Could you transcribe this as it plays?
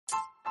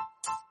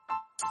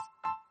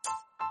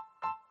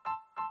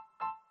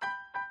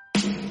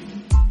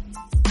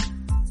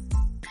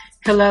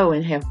Hello,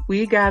 and have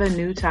we got a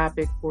new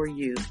topic for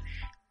you?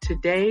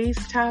 Today's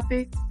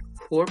topic,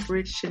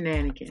 corporate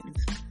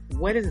shenanigans.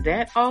 What is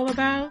that all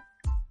about?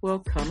 Well,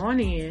 come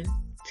on in,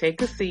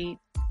 take a seat,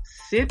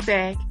 sit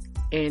back,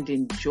 and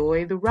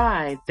enjoy the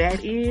ride.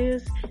 That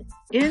is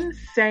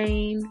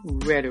Insane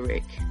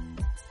Rhetoric.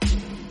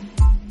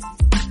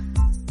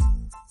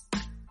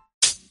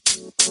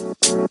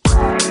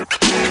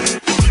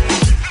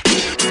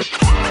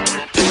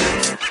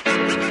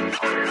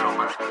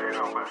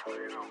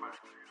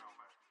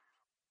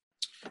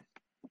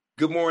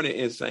 Good morning,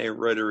 Insane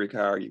Rhetoric.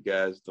 How are you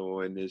guys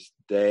doing this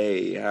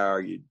day? How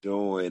are you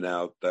doing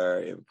out there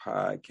in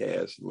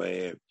podcast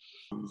land?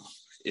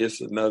 It's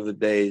another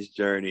day's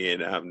journey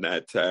and I'm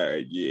not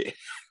tired yet.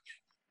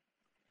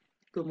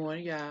 Good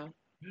morning, y'all.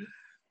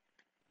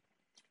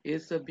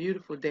 It's a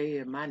beautiful day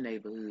in my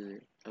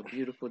neighborhood. A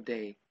beautiful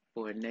day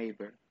for a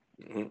neighbor.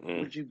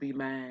 Would you be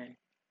mine?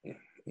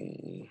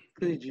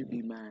 Could you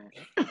be mine?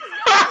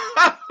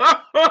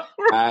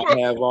 I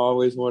have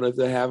always wanted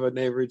to have a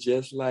neighbor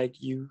just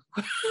like you.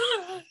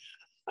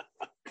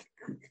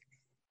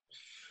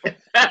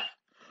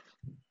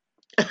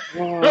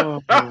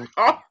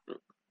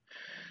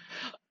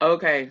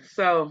 Okay,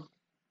 so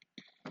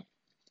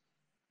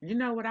you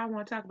know what I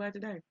want to talk about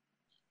today?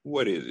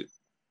 What is it?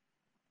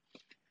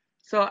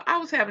 So I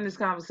was having this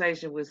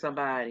conversation with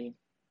somebody.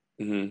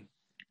 Mm-hmm.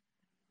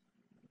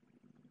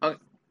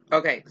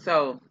 Okay,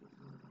 so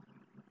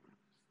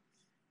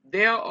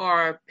there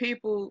are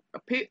people.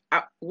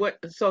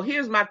 So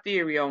here's my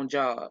theory on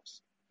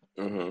jobs.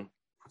 Mm-hmm.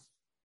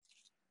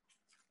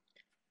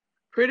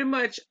 Pretty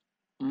much,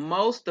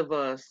 most of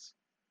us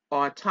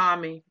are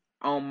Tommy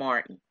on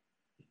Martin.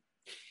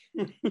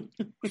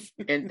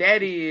 And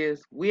that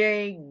is, we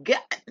ain't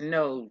got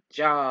no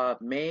job,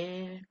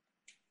 man.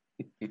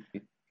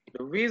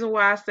 The reason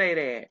why I say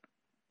that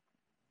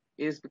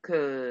is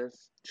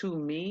because, to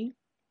me,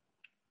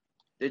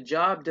 the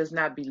job does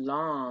not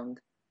belong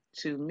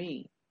to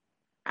me.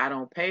 I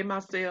don't pay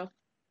myself.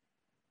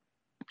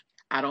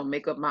 I don't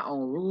make up my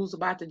own rules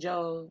about the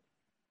job.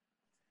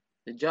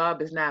 The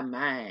job is not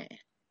mine.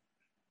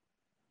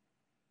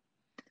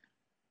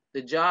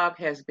 The job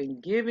has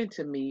been given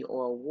to me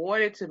or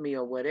awarded to me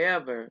or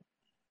whatever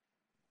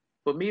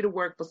for me to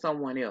work for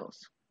someone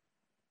else.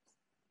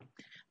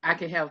 I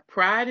can have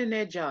pride in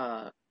that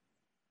job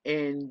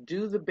and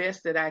do the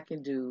best that I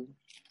can do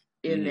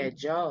in that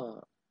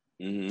job.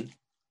 Mm-hmm.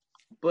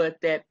 But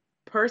that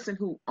person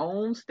who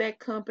owns that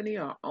company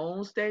or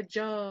owns that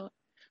job,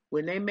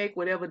 when they make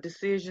whatever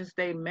decisions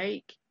they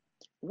make,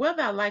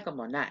 whether I like them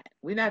or not,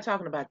 we're not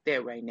talking about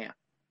that right now.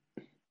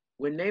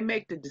 When they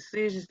make the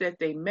decisions that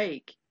they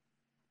make,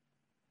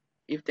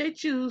 if they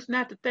choose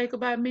not to think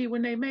about me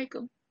when they make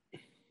them,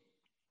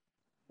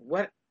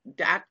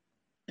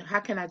 how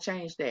can I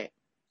change that?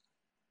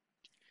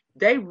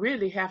 They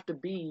really have to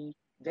be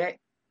that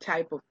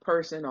type of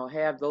person or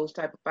have those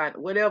type of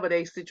whatever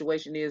their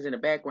situation is in the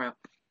background.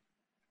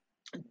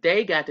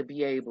 They got to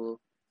be able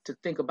to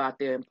think about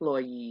their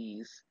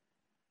employees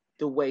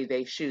the way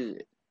they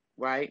should,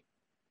 right?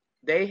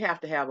 They have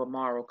to have a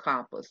moral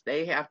compass.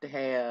 They have to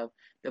have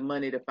the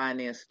money, the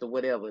finances, the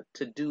whatever,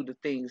 to do the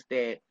things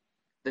that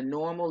the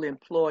normal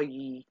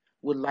employee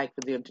would like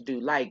for them to do,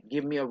 like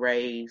give me a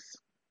raise.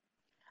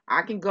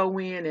 I can go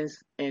in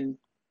and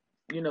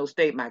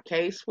state my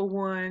case for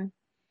one,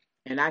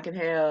 and I can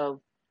have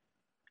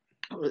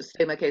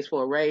state my case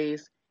for a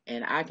raise,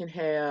 and I can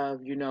have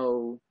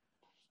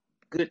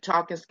good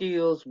talking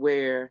skills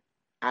where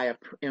I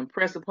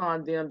impress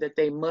upon them that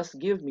they must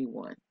give me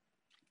one,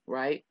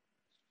 right?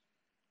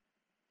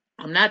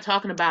 I'm not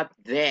talking about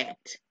that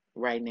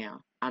right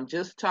now. I'm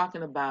just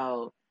talking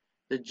about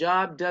the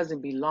job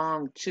doesn't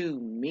belong to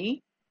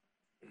me.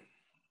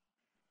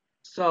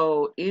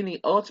 So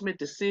any ultimate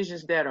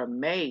decisions that are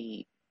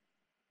made,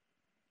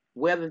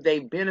 whether they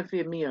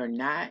benefit me or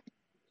not,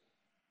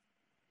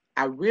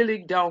 I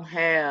really don't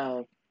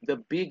have the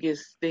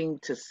biggest thing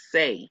to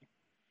say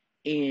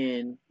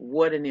in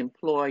what an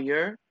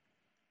employer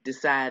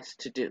decides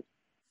to do.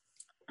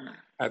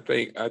 I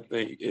think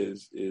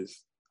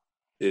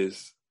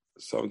is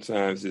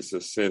sometimes it's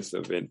a sense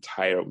of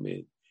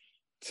entitlement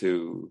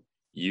to,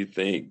 you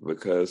think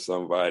because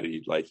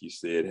somebody, like you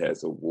said,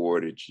 has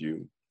awarded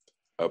you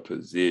a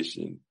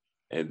position,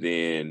 and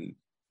then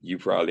you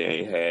probably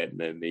ain't had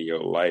nothing in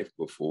your life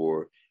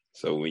before.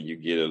 So when you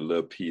get a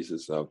little piece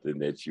of something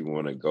that you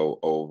want to go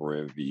over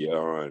and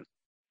beyond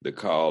the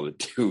call of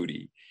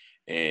duty,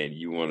 and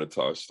you want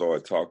to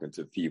start talking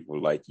to people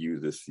like you,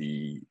 the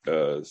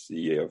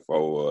CFO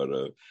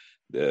or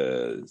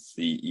the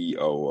CEO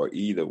or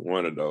either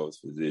one of those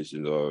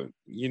positions, or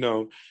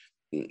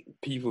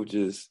people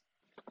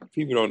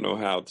don't know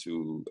how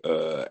to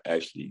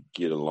actually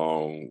get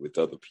along with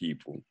other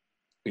people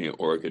in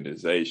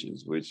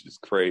organizations, which is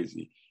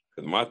crazy.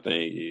 Because my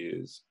thing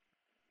is,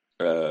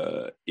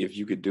 if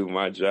you could do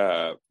my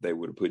job, they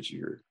would have put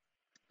you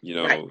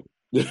here.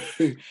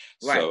 Right.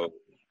 So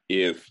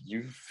if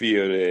you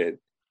feel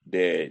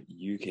that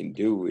you can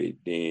do it,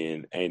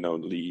 then ain't no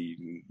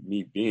need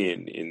me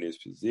being in this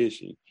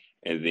position.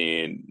 And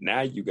then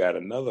now you got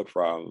another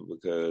problem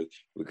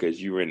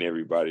because you were in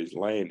everybody's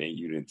lane and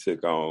you didn't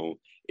took on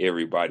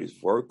everybody's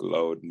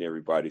workload and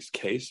everybody's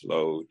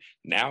caseload.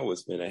 Now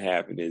what's going to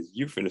happen is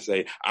you're going to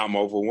say, I'm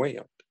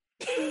overwhelmed.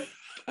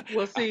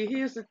 Well, see,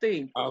 here's the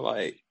thing. I'm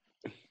like,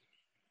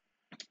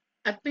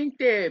 I think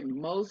that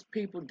most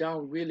people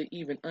don't really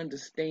even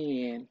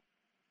understand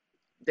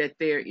that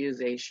there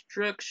is a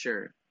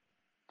structure.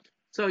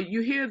 So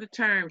you hear the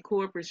term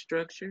corporate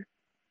structure,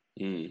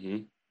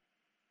 mm-hmm.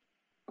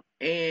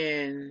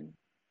 and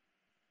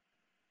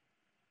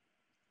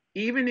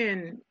even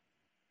in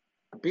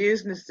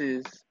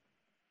businesses,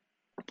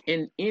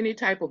 in any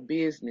type of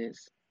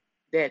business,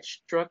 that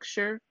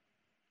structure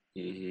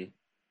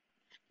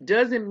Mm-hmm.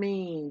 doesn't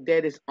mean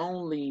that it's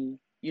only,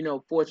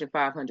 Fortune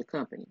 500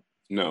 company.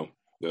 No,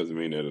 doesn't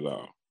mean that at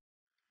all.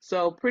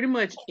 So pretty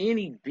much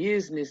any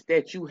business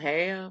that you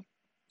have,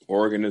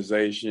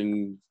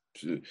 organization,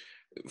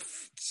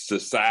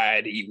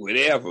 society,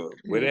 whatever,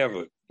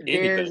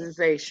 anything. there's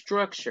a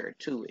structure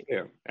to it.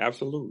 Yeah,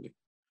 absolutely.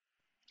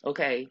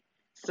 Okay.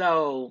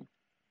 So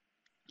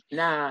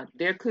now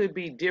there could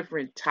be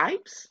different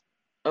types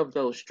of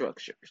those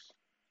structures,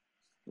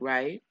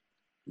 right?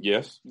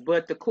 Yes.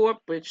 But the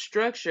corporate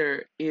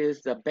structure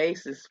is the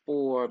basis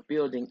for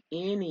building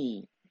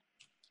any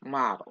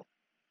model,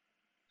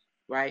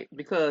 right?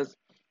 Because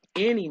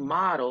any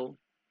model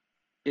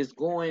is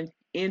going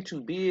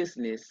into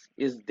business,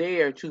 is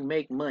there to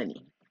make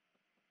money.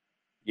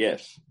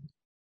 Yes.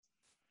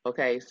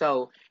 Okay,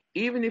 so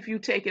even if you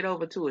take it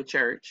over to a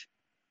church,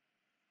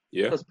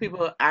 Yeah.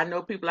 because I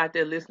know people out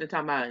there listening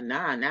talking about,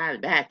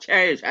 not that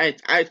church,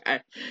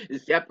 the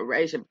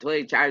separation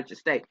between church and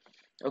state.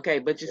 Okay,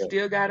 but you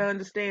still got to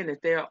understand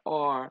that there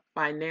are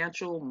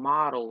financial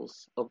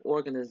models of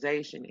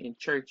organization in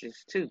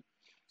churches too.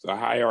 It's a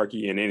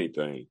hierarchy in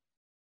anything.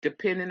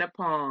 Depending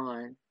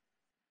upon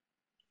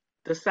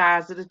the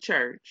size of the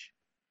church.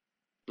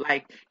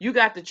 Like you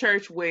got the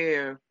church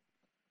where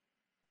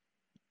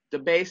the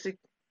basic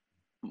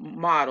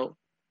model,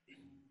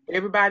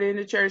 everybody in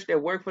the church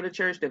that work for the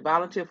church, that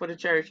volunteer for the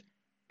church,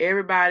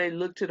 everybody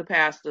look to the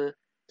pastor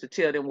to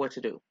tell them what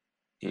to do.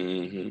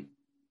 Mm-hmm.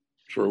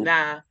 True.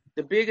 Now,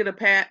 the bigger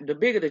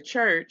the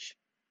church,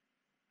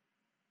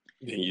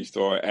 then you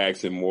start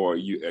asking more.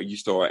 You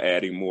start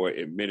adding more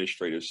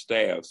administrative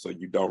staff, so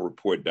you don't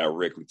report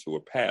directly to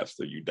a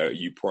pastor. You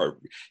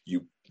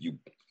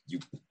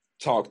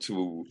talk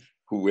to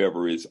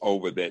whoever is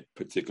over that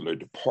particular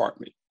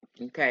department.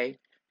 Okay,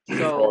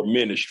 so or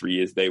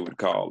ministry, as they would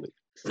call it.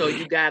 So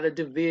you got a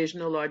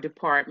divisional or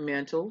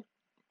departmental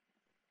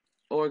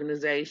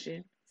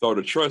organization. So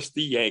the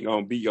trustee ain't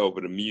gonna be over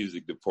the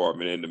music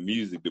department, and the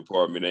music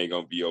department ain't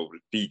gonna be over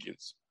the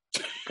deacons.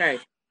 Okay.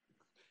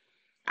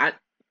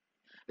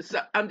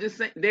 I'm just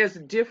saying there's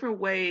different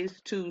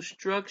ways to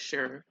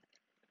structure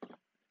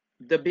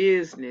the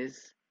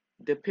business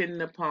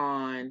depending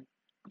upon,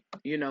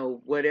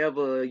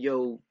 whatever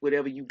you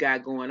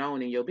got going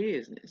on in your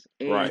business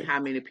and how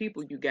many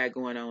people you got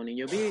going on in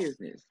your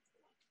business.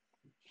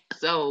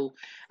 So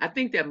I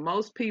think that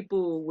most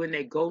people, when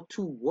they go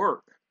to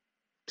work,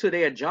 to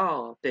their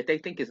job that they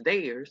think is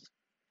theirs,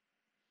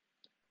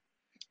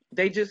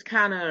 they just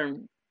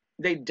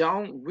they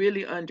don't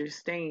really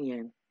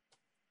understand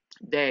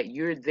that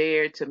you're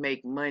there to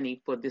make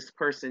money for this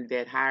person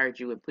that hired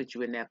you and put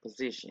you in that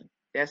position.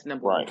 That's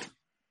number one.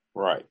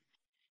 Right.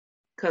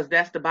 Because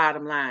that's the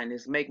bottom line,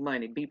 is make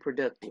money, be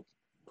productive.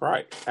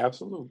 Right,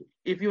 absolutely.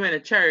 If you're in a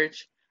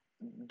church,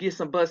 get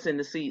some butts in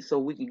the seat so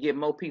we can get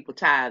more people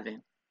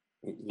tithing.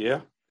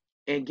 Yeah.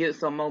 And get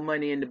some more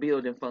money in the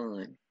building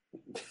fund.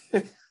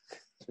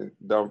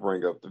 Don't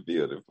bring up the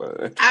building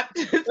fund.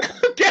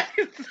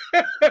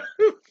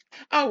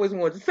 I always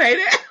wanted to say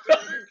that.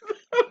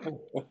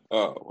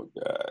 Oh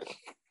my God.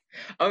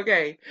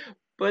 Okay,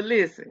 but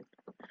listen,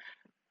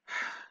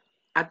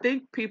 I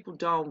think people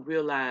don't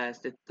realize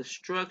that the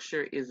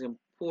structure is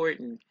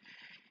important,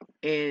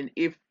 and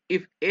if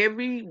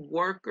every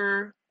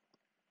worker,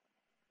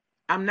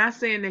 I'm not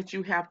saying that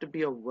you have to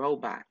be a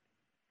robot.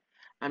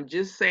 I'm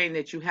just saying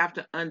that you have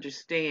to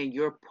understand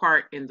your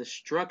part in the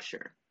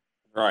structure.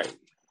 Right.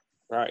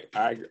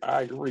 I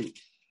agree.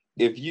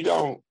 If you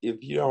don't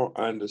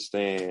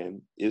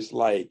understand, it's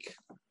like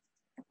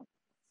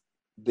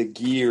the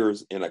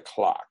gears in a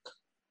clock.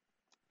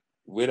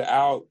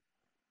 Without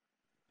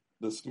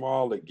the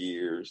smaller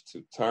gears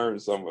to turn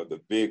some of the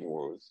big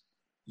ones,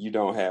 you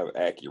don't have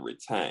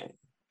accurate time.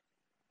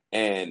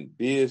 And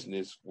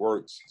business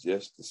works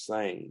just the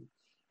same.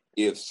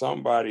 If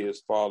somebody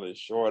is falling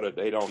short or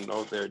they don't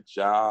know their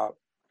job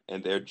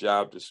and their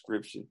job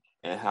description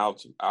and how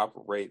to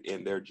operate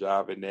in their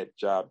job and that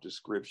job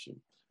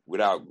description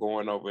without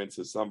going over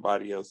into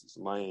somebody else's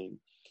lane,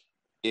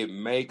 it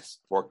makes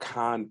for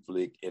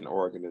conflict in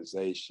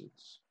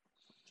organizations.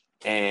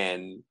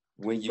 And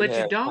when you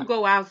you don't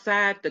go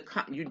outside the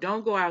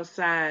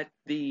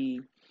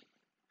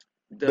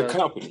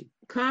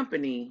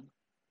company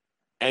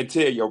and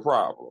tell your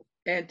problem.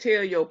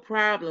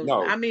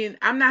 No. I mean,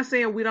 I'm not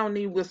saying we don't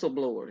need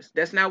whistleblowers.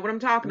 That's not what I'm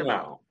talking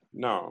about.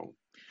 No.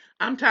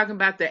 I'm talking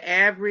about the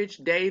average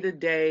day to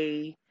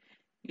day,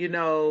 you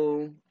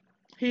know,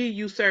 he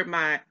usurped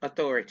my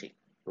authority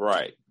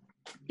Right.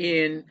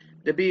 in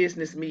the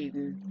business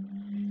meeting,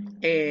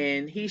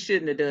 and he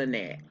shouldn't have done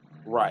that.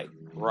 Right.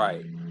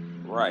 Right.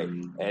 Right.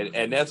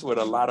 And that's what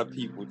a lot of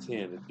people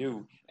tend to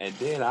do. And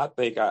then I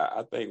think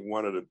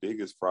one of the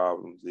biggest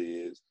problems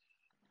is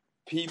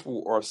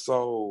people are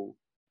so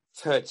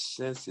touch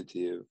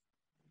sensitive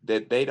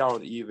that they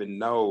don't even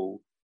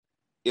know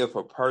if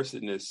a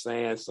person is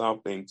saying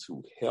something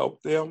to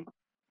help them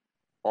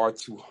or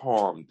to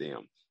harm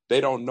them. They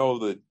don't know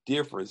the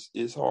difference.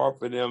 It's hard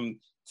for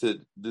them to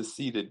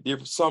see the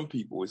difference. Some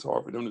people, it's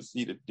hard for them to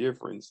see the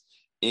difference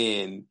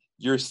in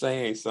you're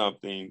saying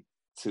something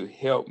to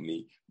help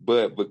me,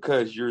 but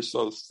because you're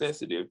so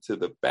sensitive to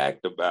the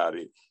fact about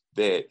it,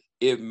 that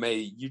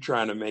you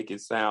trying to make it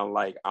sound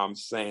like I'm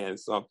saying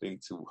something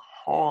to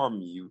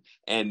harm you,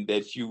 and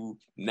that you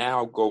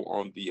now go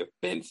on the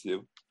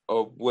offensive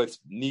of what's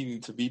needing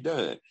to be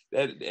done.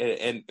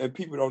 And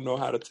people don't know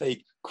how to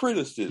take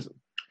criticism.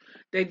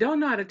 They don't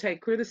know how to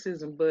take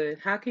criticism, but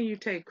how can you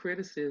take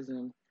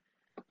criticism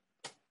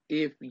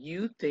if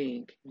you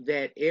think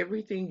that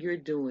everything you're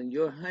doing,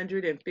 your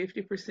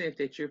 150%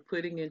 that you're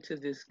putting into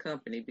this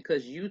company,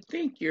 because you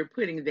think you're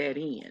putting that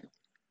in,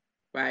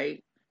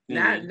 right?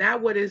 Mm-hmm.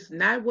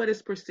 Not what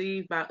is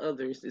perceived by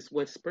others, it's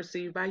what's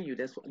perceived by you.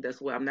 That's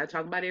what I'm not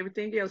talking about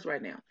everything else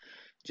right now.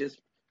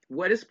 Just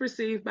what is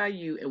perceived by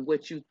you and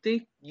what you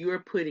think you're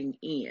putting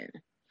in,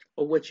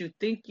 or what you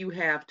think you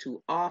have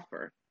to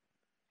offer,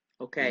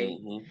 okay?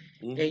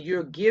 Mm-hmm. Mm-hmm. And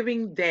you're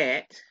giving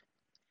that,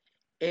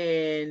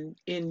 and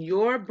in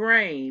your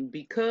brain,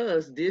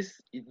 because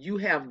this you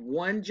have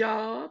one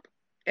job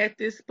at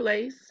this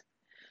place,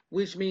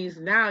 which means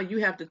now you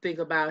have to think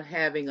about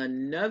having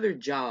another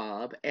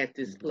job at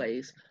this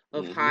place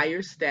of Mm-hmm.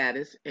 higher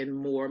status and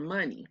more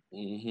money.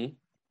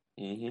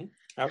 Mm-hmm. Mm-hmm.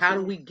 How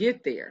do we Absolutely.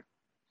 get there?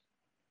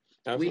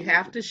 We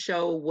have Absolutely. to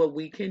show what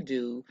we can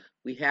do.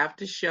 We have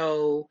to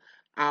show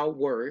our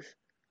worth.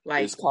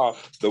 Like, It's called,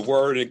 the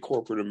word in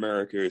corporate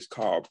America is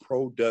called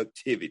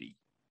productivity.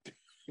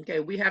 okay,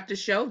 we have to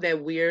show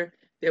that we're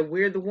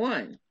the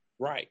one.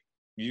 Right.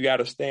 You got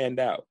to stand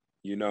out,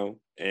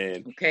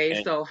 and Okay,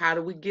 and so how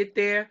do we get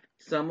there?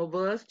 Some of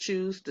us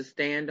choose to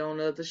stand on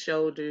other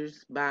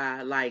shoulders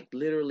by like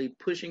literally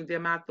pushing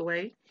them out the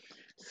way.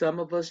 Some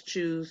of us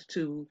choose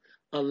to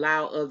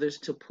allow others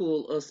to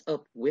pull us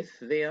up with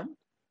them.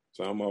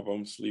 some of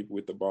them sleep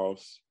with the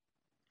boss.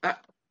 Uh,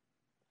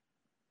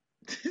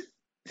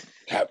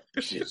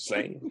 Just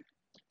saying.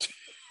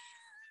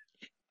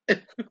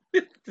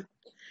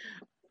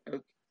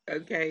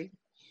 okay.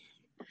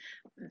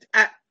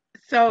 I,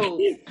 so,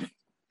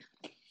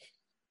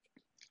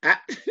 I,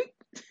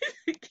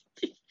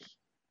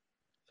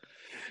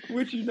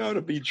 Which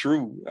to be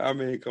true. I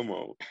mean, come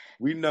on.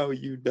 We know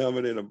you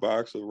dumber than a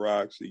box of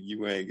rocks and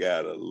you ain't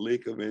got a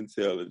lick of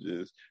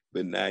intelligence,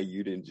 but now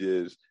you done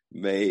just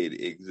made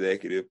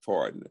executive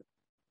partner.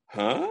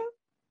 Huh?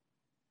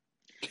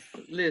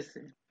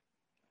 listen,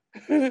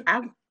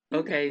 I,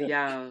 okay,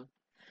 y'all.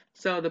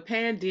 So the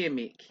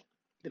pandemic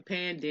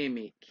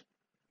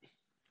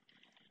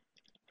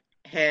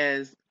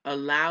has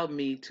allowed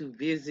me to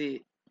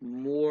visit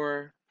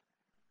more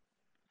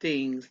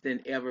things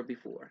than ever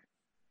before,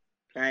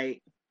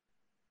 right?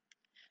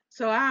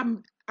 So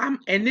and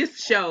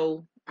this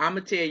show, I'm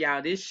gonna tell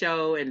y'all, this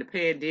show and the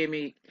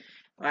pandemic,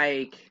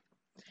 like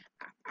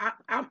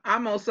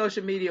I'm on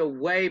social media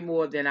way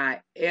more than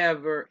I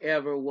ever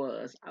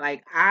was.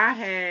 Like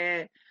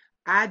I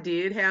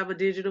did have a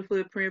digital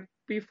footprint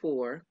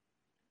before,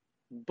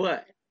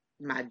 but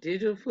my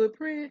digital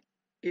footprint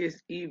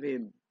is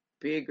even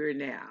bigger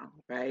now,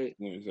 right?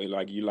 So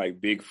like you like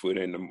Bigfoot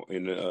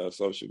in the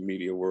social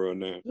media world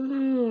now.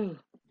 Ooh,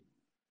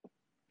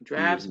 You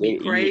was drives me you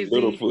was crazy.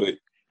 Littlefoot.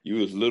 You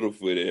was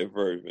Littlefoot at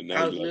first, but now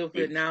I you was like Littlefoot,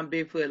 Bigfoot. now I'm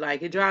Bigfoot.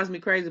 Like it drives me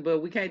crazy, but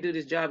we can't do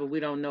this job if we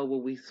don't know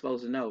what we're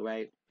supposed to know,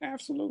 right?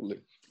 Absolutely.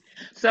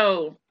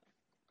 So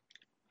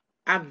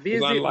I Because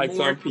visit unlike more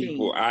some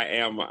people, things. I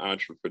am an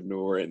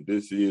entrepreneur, and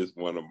this is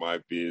one of my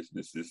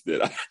businesses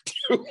that I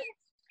do.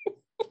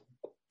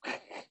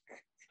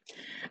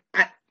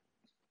 I,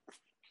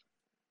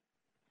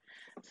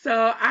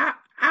 so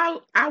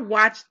I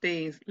watch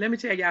things. Let me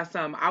tell y'all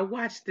something. I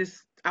watched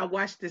this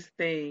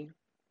thing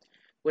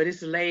where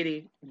this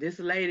lady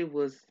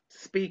was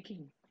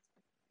speaking.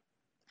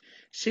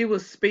 She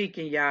was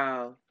speaking,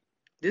 y'all.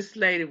 This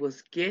lady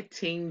was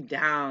getting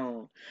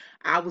down.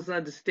 I was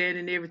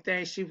understanding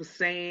everything she was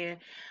saying.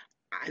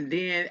 And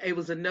then it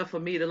was enough for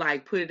me to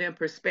like put it in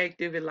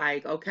perspective and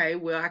like, okay,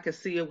 well, I can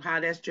see how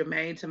that's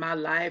germane to my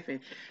life. And,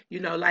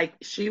 like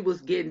she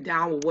was getting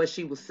down with what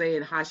she was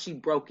saying, how she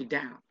broke it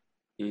down.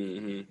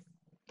 Mm-hmm.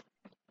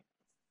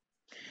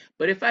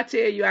 But if I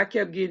tell you I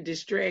kept getting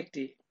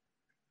distracted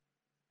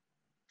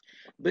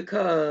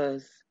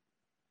because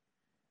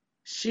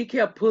she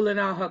kept pulling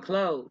on her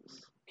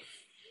clothes.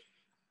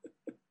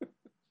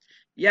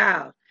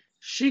 Yeah,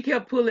 she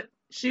kept pulling.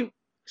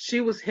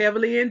 She was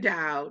heavily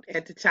endowed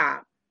at the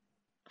top.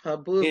 Her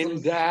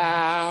bosoms,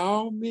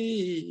 Endow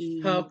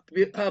me.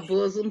 her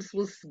bosoms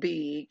was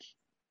big,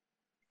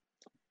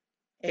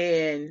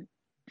 and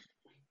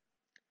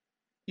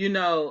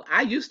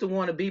I used to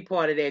want to be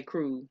part of that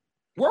crew.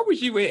 Where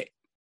was you at?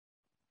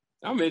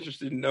 I'm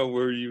interested to know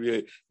where you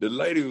at. The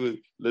lady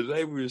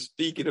was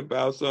speaking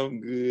about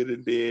something good,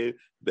 and then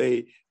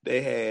they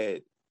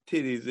had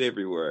titties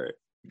everywhere.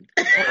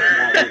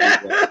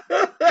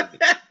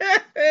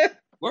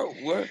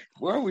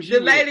 Where was The you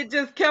at? lady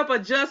just kept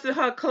adjusting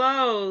her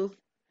clothes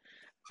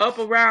up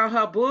around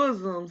her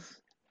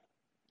bosoms,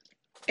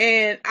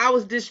 and I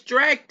was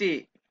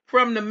distracted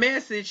from the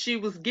message she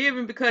was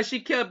giving because she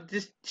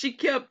just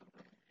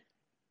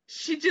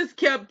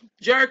kept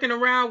jerking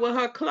around with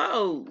her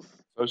clothes.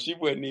 So she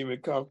wasn't even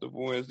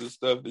comfortable in the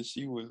stuff that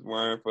she was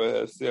wearing for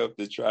herself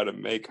to try to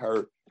make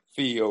her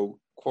feel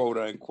quote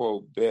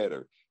unquote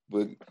better.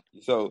 But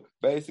so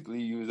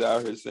basically you was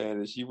out here saying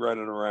that she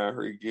running around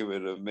here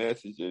giving a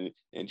message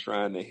and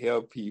trying to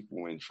help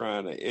people and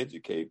trying to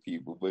educate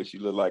people, but she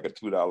looked like a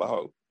 $2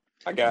 hoe.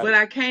 I got But it.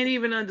 I can't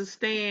even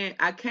understand.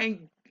 I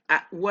can't.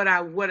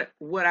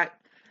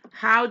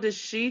 How does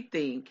she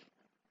think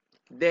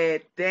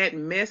that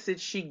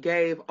message she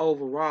gave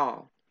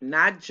overall,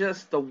 not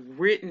just the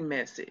written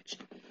message,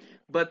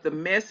 but the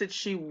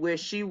message where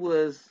she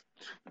was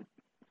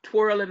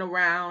twirling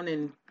around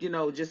and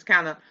just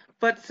kind of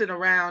futzing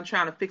around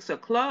trying to fix her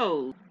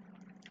clothes.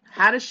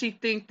 How does she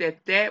think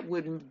that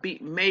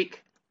would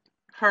make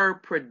her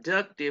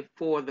productive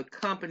for the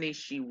company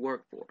she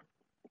worked for?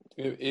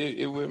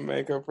 It wouldn't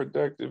make her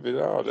productive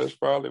at all. That's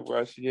probably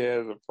why she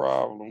has a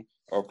problem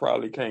or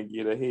probably can't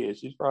get ahead.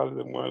 She's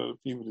probably one of the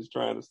people that's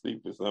trying to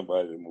sleep with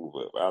somebody to move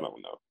up. I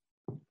don't know.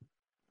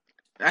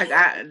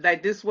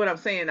 Like this is what I'm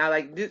saying. I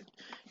like this.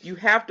 You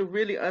have to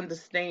really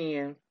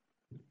understand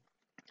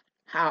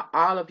how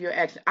all of your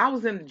actions. I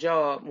was in a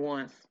job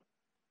once,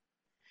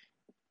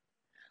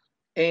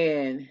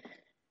 and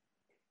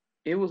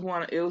it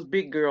was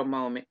big girl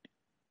moment.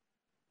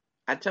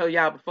 I told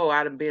y'all before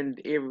I'd have been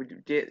every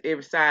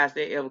size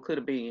that ever could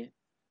have been,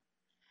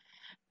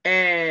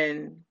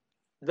 and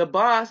the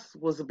boss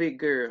was a big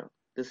girl.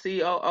 The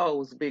COO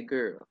was a big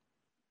girl.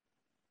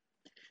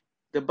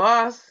 The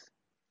boss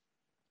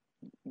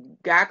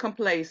got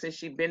complacent.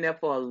 She'd been there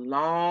for a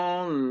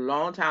long,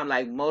 long time,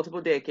 like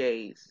multiple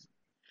decades.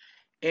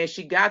 And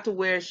she got to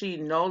where she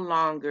no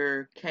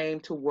longer came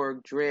to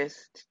work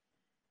dressed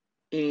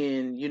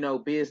in,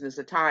 business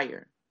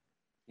attire.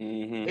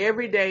 Mm-hmm.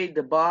 Every day,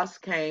 the boss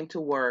came to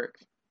work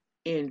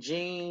in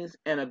jeans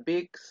and a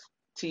big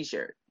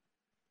t-shirt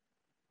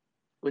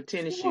with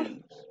tennis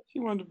shoes. She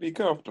wanted to be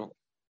comfortable.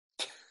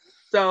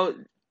 So,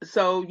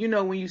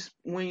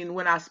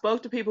 when I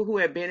spoke to people who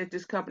had been at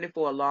this company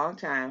for a long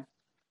time,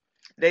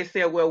 they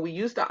said, well, we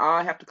used to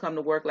all have to come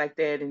to work like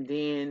that, and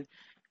then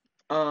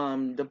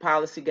the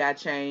policy got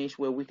changed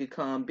where we could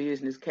come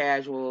business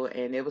casual,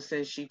 and ever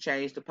since she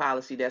changed the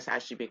policy, that's how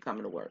she been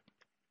coming to work.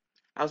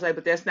 I was like,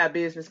 but that's not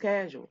business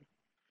casual.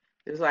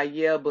 It's like,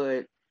 yeah,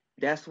 but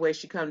that's the way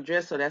she come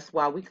dressed, so that's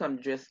why we come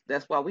dressed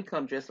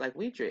like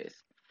we dress.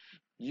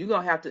 You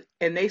gonna have to,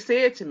 and they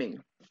said to me,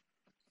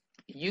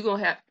 you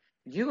gonna have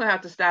you gonna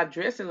have to stop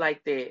dressing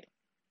like that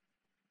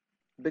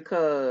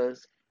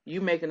because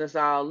you making us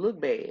all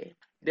look bad.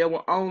 There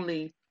were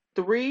only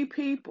 3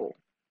 people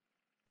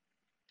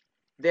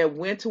that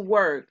went to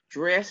work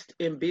dressed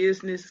in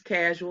business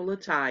casual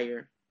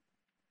attire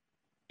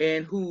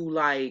and who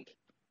like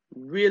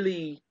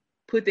really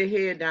put their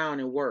head down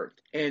and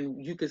worked,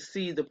 and you could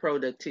see the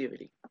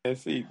productivity.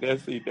 That's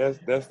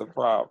the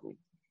problem.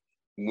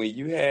 When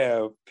you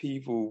have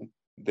people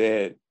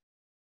that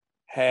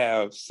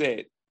have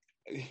set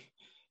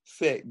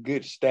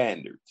good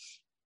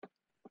standards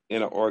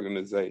in an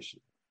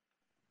organization,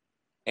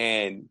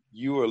 and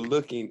you are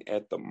looking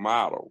at the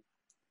model,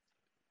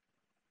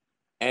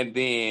 and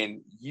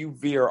then you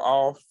veer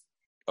off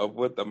of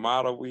what the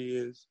model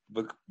is,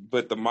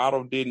 but the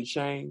model didn't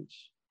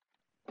change.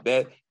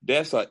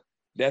 That's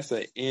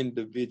an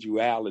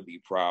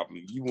individuality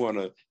problem. You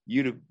wanna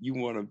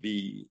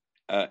be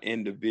an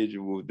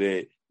individual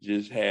that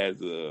just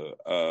has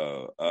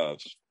a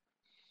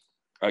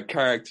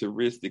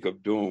characteristic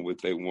of doing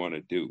what they want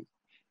to do,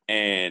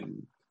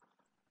 and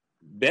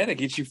that'll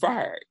get you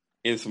fired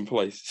in some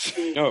places.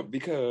 No,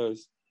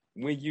 because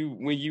when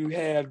you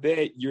have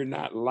that, you're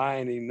not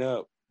lining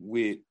up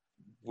with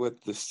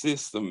what the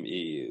system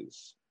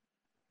is.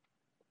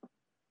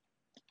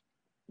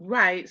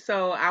 Right.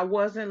 So I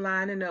wasn't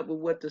lining up with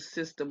what the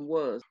system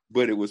was.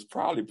 But it was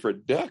probably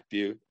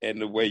productive in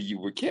the way you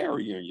were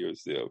carrying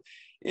yourself.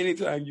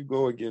 Anytime you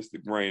go against the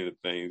grain of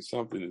things,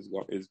 something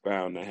is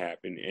bound to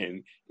happen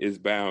and is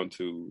bound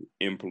to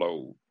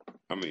implode.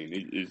 I mean,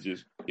 it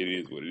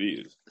is what it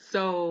is.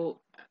 So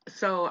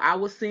I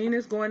was seen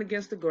as going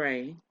against the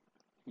grain.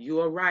 You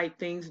are right,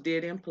 things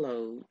did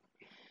implode.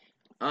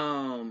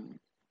 Um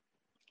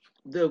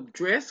the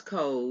dress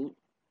code,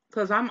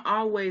 because I'm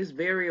always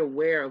very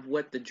aware of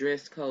what the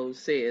dress code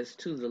says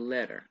to the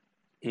letter.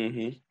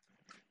 Mm-hmm.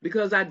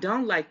 because I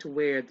don't like to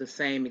wear the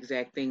same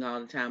exact thing all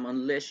the time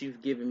unless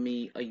you've given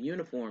me a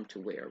uniform to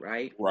wear,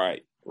 right?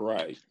 Right.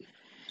 Right.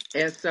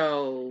 And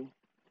so,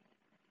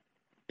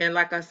 and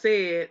like I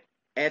said,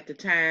 at the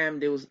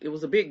time it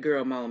was a big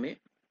girl moment,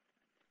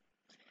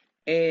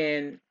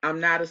 and I'm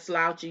not a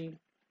slouchy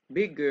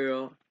big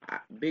girl.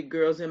 Big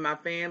girls in my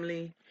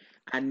family,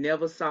 I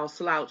never saw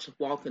slouch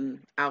walking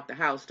out the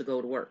house to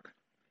go to work.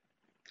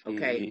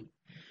 Okay, Mm-hmm.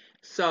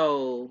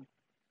 so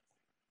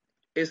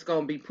it's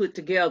gonna be put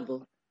together.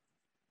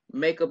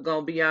 Makeup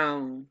gonna be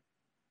on,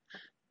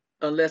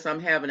 unless I'm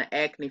having an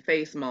acne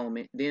face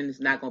moment. Then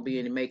it's not gonna be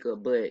any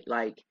makeup. But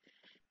like,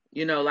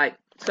 like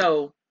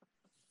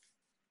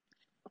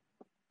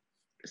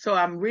so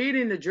I'm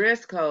reading the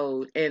dress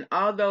code, and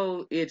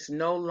although it's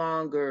no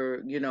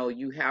longer,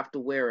 you have to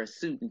wear a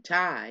suit and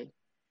tie,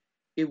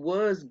 it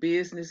was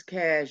business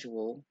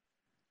casual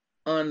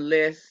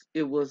unless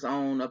it was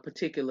on a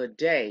particular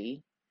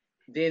day.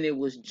 Then it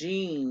was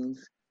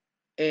jeans,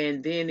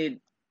 and then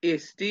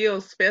it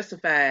still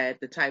specified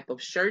the type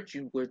of shirt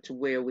you were to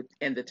wear with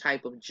and the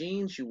type of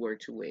jeans you were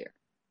to wear,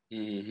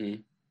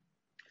 Mm-hmm.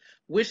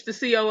 which the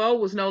COO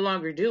was no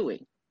longer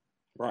doing.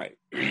 Right.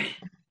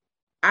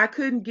 I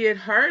couldn't get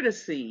her to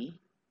see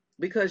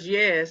because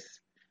yes,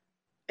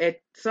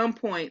 at some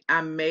point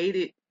I made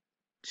it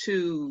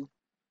to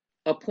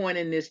a point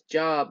in this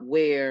job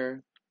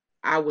where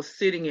I was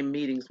sitting in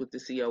meetings with the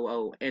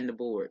COO and the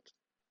board.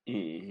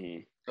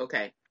 Mm-hmm.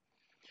 Okay.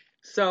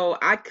 So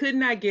I could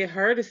not get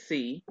her to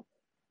see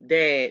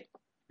that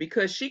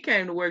because she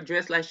came to work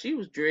dressed like she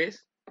was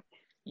dressed,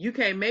 you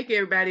can't make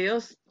everybody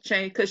else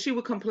change because she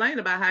would complain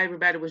about how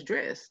everybody was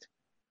dressed.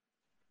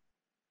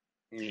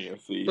 Yeah.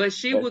 See But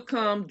she that. would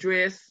come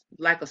dressed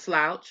like a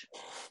slouch.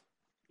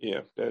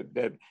 Yeah.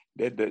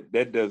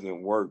 That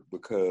doesn't work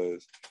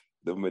because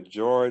the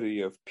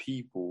majority of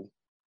people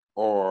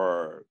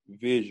are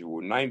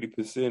visual.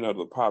 90% of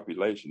the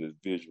population is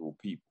visual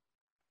people.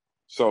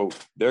 So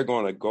they're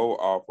going to go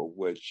off of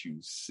what you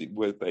see,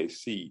 what they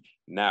see,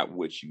 not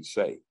what you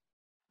say.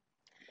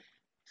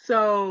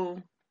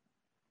 So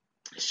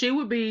she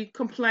would be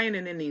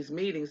complaining in these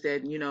meetings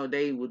that,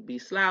 they would be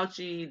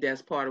slouchy.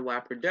 That's part of why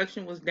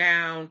production was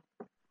down.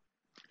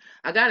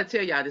 I got to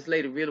tell y'all, this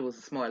lady really was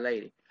a smart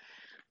lady.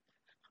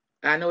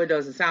 I know it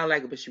doesn't sound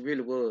like it, but she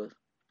really was.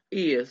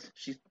 Is.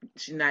 She's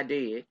not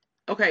dead.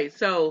 Okay,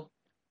 so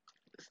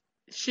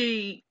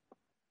she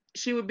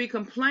she would be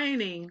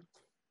complaining,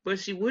 but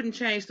she wouldn't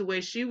change the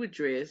way she would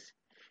dress.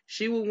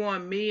 She would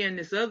want me and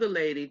this other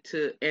lady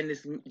and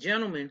this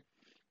gentleman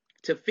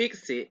to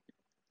fix it,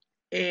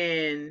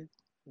 and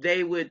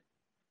they would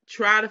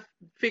try to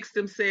fix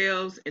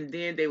themselves, and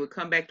then they would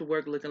come back to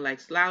work looking like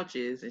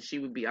slouches, and she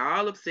would be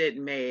all upset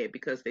and mad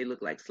because they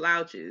look like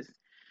slouches.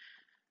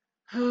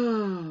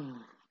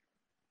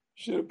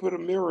 Should have put a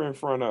mirror in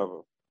front of her.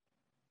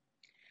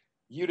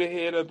 You the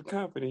head of the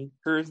company.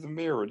 Here's the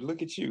mirror.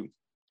 Look at you.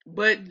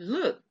 But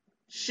look,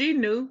 she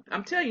knew.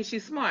 I'm telling you,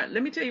 she's smart.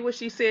 Let me tell you what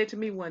she said to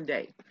me one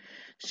day.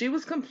 She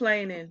was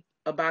complaining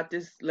about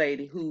this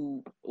lady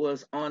who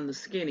was on the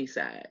skinny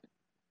side,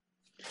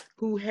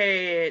 who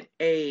had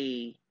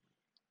a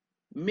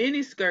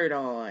mini skirt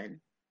on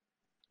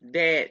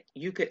that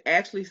you could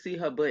actually see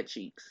her butt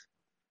cheeks.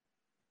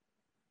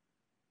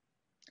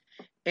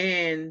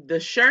 And the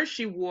shirt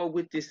she wore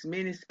with this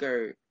mini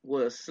skirt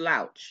was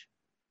slouch.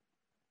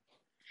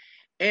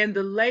 And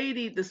the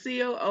lady, the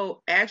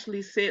COO,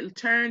 actually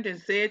turned and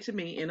said to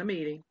me in a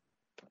meeting,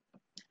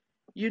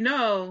 you're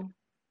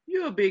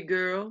a big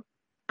girl.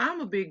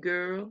 I'm a big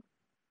girl.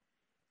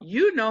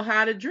 You know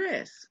how to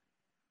dress.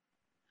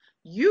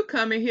 You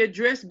come in here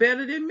dressed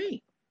better than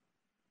me.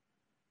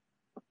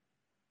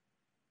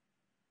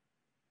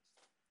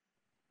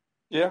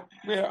 Yeah.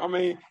 Yeah. I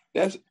mean,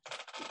 that's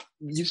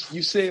you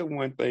said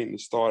one thing to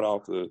start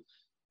off.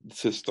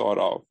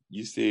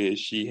 You said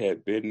she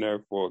had been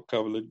there for a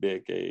couple of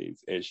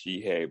decades and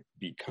she had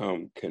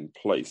become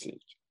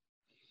complacent.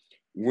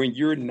 When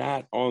you're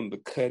not on the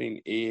cutting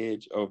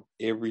edge of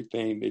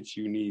everything that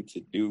you need to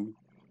do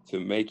to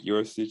make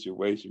your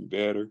situation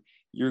better,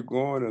 you're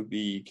going to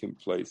be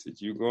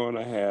complacent. You're going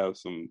to have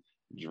some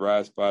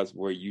dry spots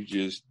where you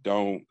just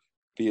don't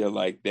feel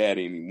like that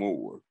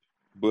anymore.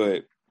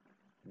 But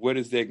what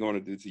is that going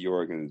to do to your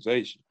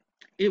organization?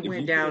 It If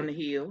went you down the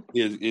hill.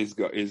 it's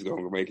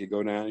going to make it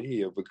go down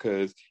here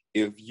because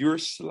if you're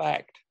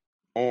slacked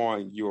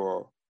on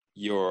your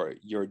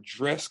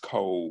dress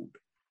code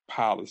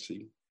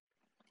policy,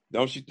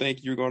 don't you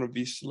think you're going to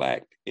be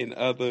slacked in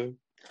other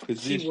She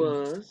positions?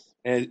 was.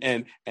 And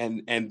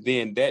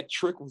then that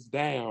trickles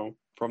down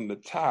from the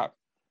top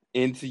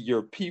into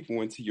your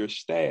people, into your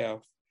staff.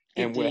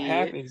 It And what did.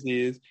 happens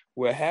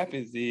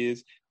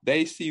is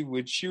they see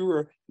what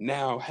you're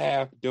now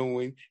half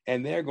doing,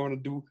 and they're going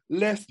to do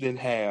less than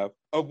half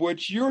of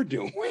what you're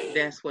doing.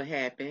 That's what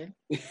happened.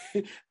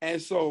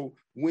 And so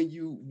when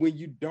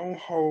you don't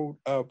hold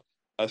up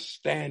a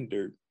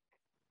standard,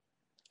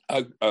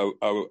 a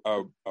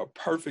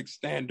perfect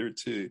standard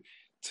to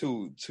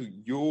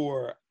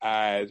your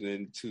eyes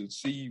and to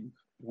see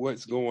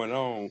what's going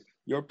on,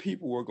 your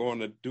people are going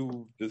to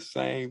do the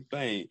same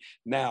thing.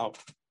 Now,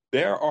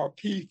 there are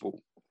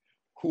people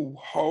who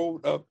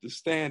hold up the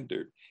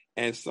standard,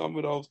 and some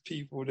of those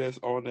people that's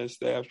on that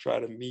staff try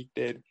to meet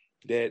that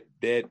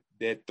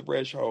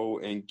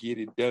threshold and get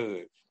it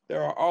done.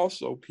 There are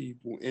also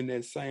people in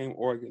that same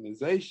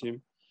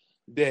organization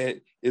that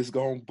is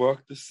gonna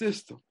buck the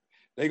system.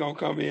 They're gonna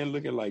come in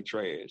looking like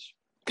trash.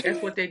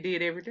 That's what they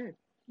did every day.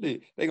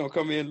 They're gonna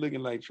come in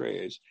looking like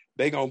trash.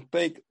 They're gonna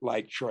think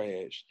like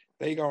trash.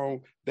 They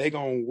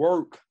gonna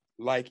work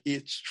like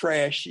it's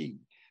trashy.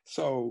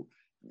 So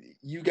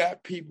you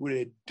got people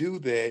that do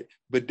that,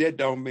 but that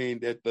don't mean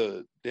that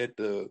the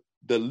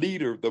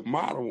leader, the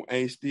model,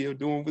 ain't still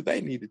doing what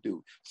they need to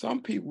do.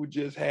 Some people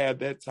just have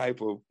that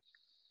type of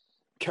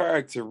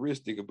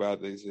characteristic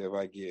about themselves,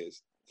 I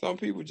guess. Some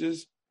people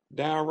just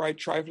downright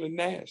trifling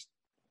nasty.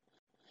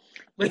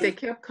 But they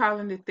kept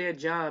calling it their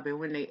job,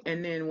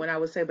 and then when I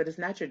would say, but it's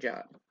not your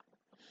job.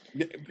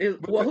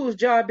 Well, whose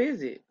job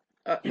is it?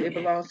 It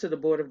belongs to the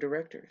board of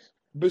directors.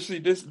 But see,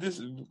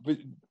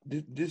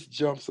 this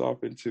jumps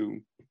off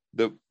into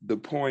the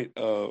point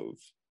of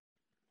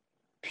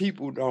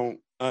people don't.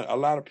 A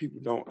lot of people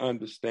don't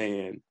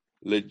understand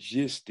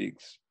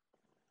logistics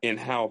and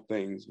how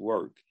things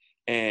work,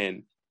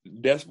 and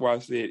that's why I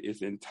said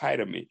it's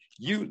entitlement.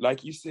 You,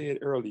 like you said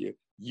earlier,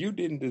 you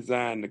didn't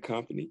design the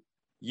company.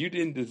 You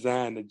didn't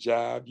design the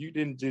job. You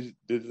didn't just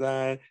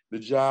design the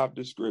job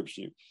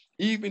description.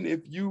 Even if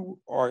you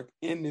are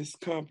in this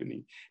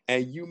company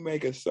and you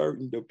make a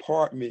certain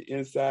department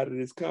inside of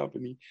this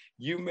company,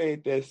 you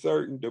made that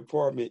certain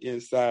department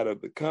inside of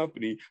the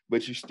company,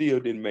 but you still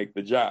didn't make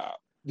the job.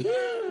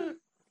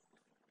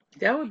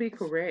 That would be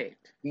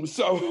correct.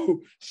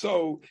 So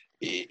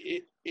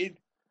it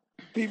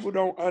people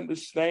don't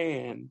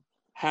understand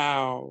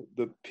how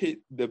the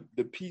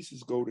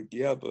pieces go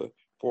together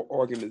for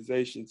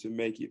organization to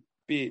make it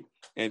fit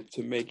and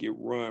to make it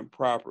run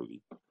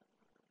properly.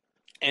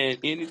 And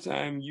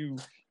anytime you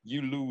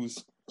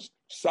lose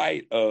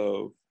sight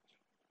of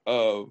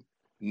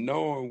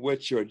knowing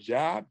what your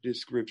job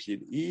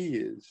description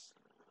is,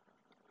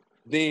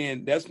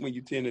 then that's when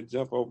you tend to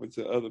jump over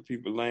to other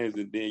people's lanes,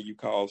 and then you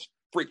cause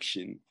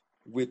friction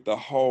with the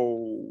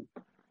whole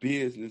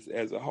business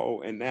as a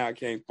whole, and now it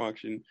can't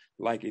function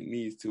like it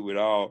needs to at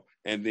all,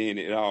 and then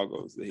it all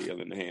goes to hell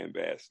in the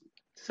handbasket.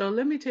 So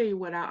let me tell you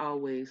what I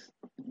always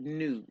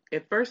knew.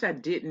 At first, I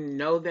didn't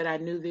know that I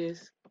knew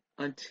this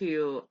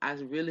until I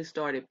really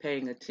started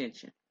paying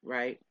attention,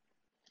 right?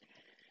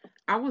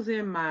 I was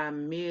in my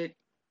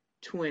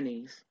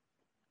mid-20s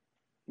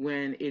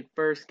when it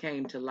first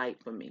came to light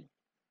for me.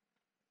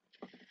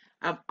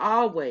 I've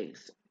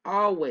always,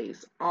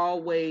 always,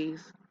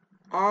 always,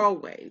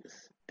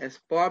 always, as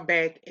far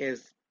back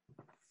as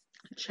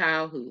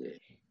childhood,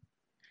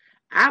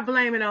 I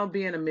blame it on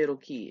being a middle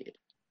kid.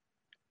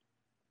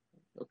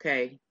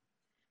 Okay?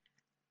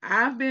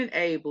 I've been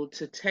able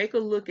to take a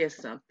look at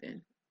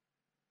something,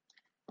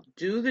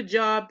 do the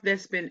job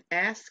that's been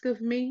asked of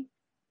me,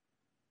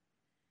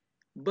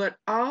 but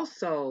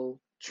also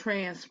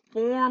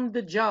transform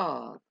the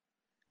job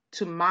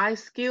to my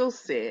skill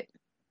set,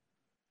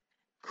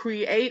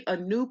 create a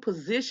new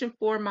position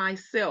for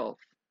myself,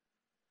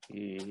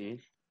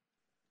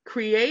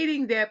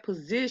 creating that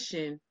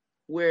position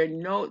where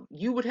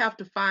you would have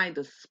to find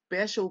a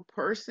special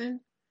person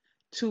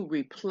to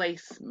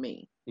replace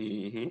me.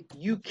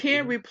 You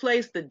can't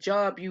replace the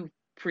job you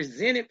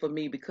presented for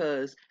me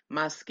because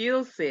my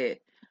skill set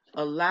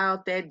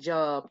allowed that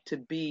job to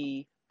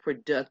be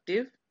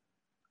productive,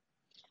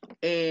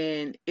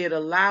 and it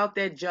allowed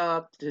that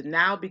job to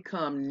now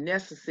become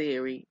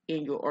necessary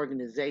in your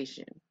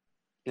organization.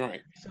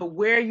 Right. So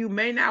where you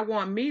may not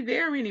want me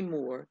there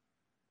anymore,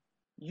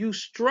 you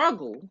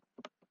struggle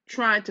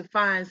trying to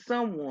find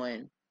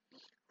someone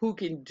who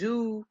can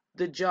do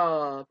the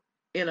job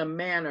in a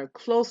manner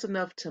close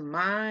enough to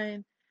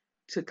mine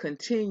to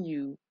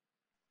continue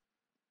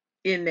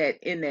in that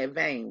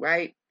vein,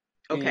 right?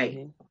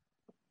 Okay.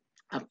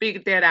 I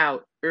figured that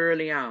out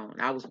early on.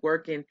 I was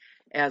working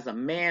as a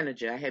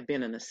manager. I had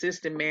been an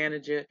assistant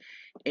manager,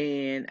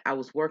 and I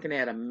was working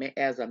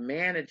as a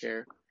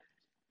manager.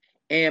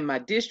 And my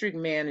district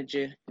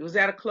manager, it was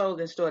at a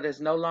clothing store that's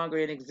no longer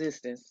in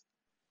existence.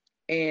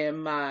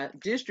 And my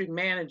district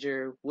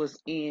manager was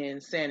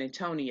in San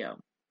Antonio.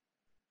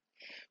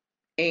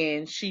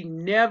 And she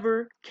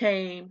never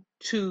came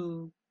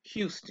to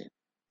Houston.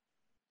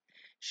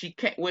 She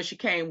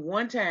came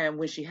one time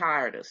when she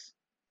hired us,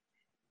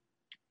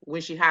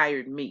 when she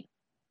hired me.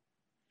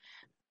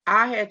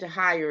 I had to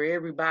hire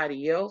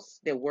everybody else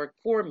that worked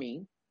for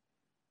me.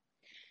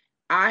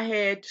 I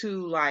had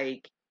to,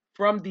 like,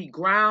 from the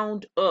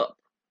ground up,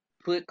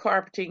 put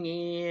carpeting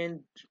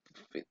in,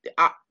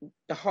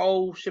 the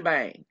whole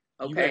shebang.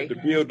 Okay. You had to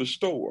build the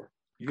store.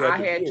 I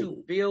had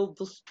to build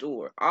the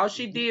store. All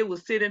she did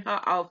was sit in her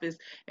office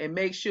and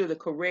make sure the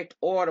correct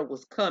order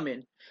was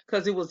coming,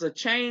 because it was a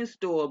chain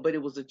store, but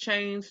it was a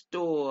chain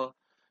store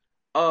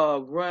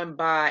run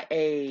by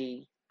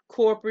a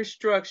corporate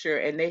structure,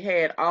 and they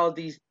had all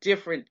these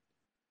different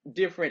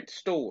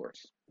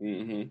stores.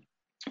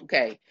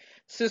 Okay.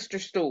 Sister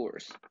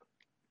stores.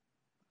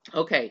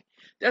 Okay.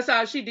 That's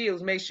all she did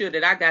was make sure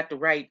that I got the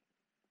right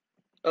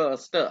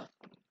stuff.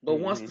 But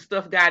once Mm-hmm. the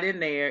stuff got in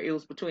there, it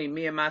was between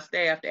me and my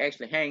staff to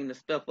actually hang the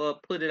stuff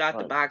up, put it out the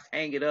Right. box,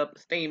 hang it up,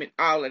 steam it,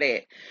 all of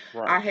that. I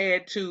Right.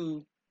 had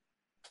to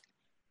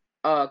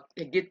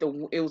get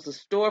it was a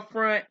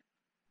storefront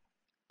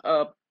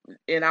uh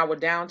in our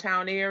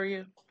downtown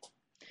area,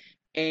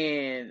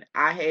 and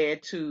I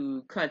had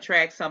to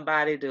contract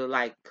somebody to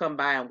like come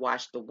by and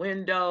wash the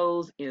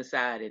windows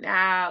inside and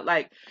out.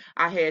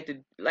 I had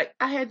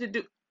to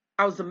do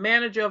I was the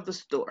manager of the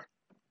store.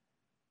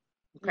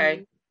 Mm-hmm.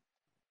 Okay.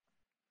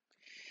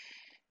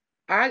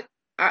 I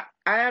I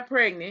got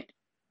pregnant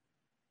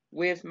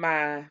with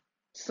my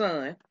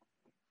son,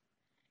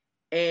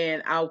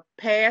 and I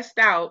passed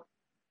out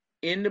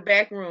in the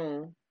back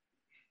room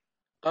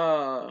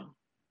uh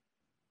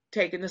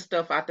taking the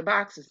stuff out the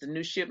boxes, the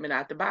new shipment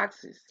out the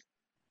boxes.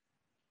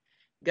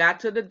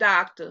 Got to the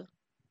doctor.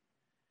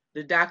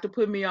 The doctor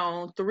put me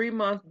on 3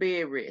 month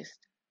bed rest.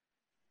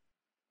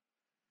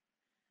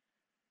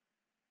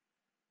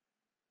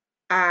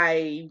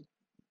 I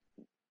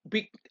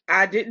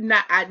I did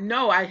not. I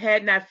know I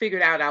had not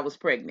figured out I was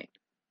pregnant.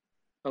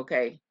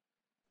 Okay,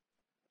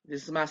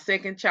 this is my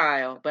second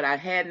child, but I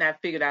had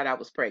not figured out I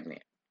was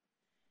pregnant.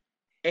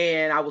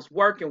 And I was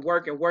working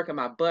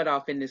my butt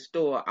off in this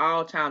store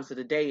all times of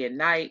the day and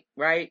night,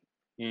 right?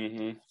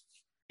 Mm-hmm.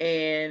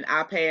 And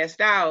I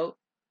passed out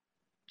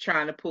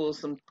trying to pull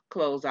some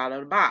clothes out of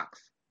the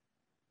box.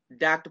 The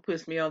doctor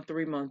puts me on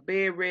 3 month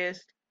bed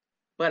rest,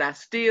 but I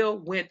still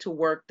went to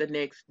work the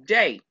next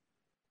day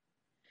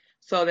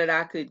so that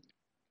I could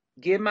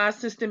get my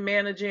assistant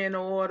manager in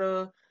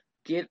order,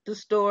 get the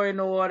store in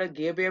order,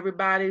 give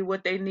everybody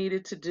what they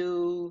needed to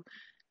do,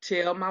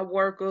 tell my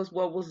workers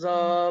what was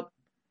up,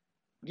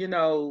 you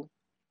know,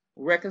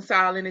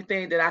 reconcile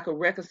anything that I could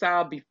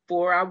reconcile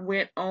before I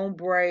went on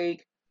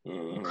break,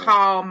 Uh-huh.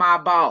 call my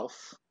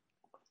boss,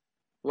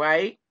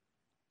 right?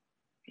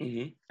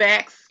 Mm-hmm.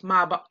 Fax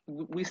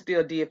we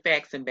still did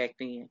faxing back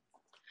then.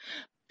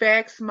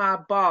 Fax my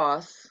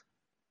boss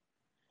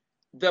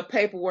the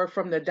paperwork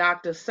from the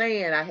doctor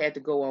saying I had to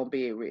go on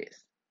bed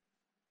rest.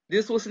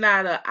 This was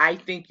not a I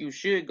think you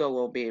should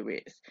go on bed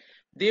rest.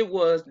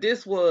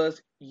 This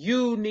was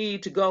you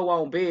need to go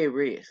on bed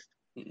rest.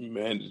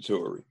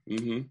 Mandatory.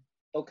 Mm-hmm.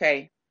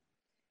 Okay.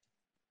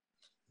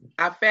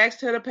 I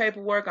faxed her the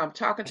paperwork. I'm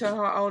talking to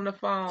her on the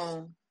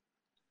phone.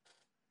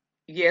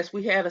 Yes,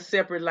 we had a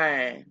separate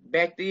line.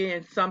 Back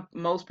then,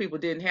 most people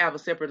didn't have a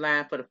separate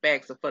line for the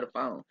fax or for the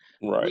phone.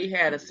 Right. We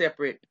had a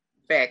separate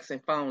fax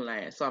and phone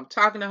line. So I'm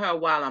talking to her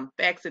while I'm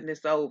faxing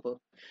this over.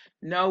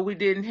 No, we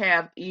didn't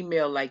have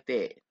email like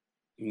that.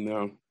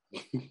 No.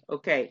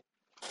 Okay.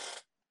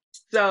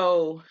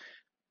 So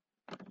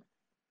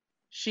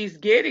she's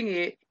getting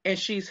it and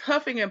she's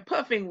huffing and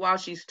puffing while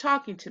she's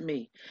talking to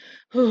me.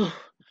 Oh,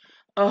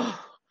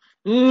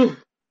 oh.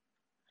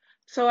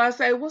 So I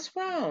say, what's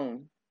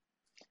wrong?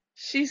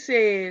 She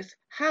says,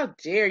 how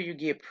dare you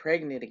get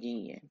pregnant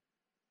again?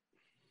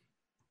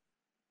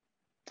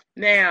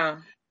 Now,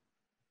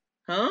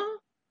 huh?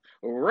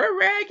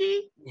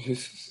 Raggy?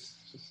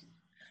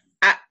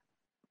 I,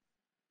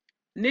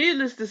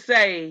 needless to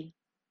say,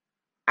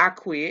 I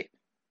quit.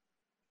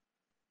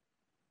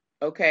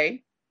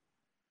 Okay.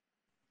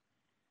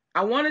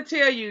 I want to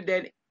tell you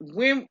that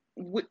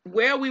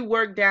where we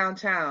work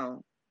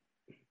downtown,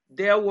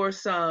 there were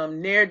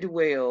some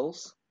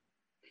ne'er-do-wells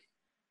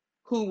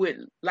who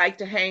would like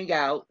to hang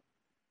out,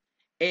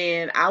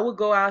 and I would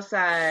go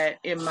outside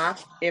in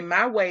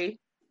my way,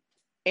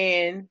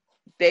 and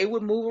they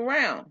would move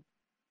around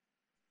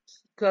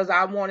because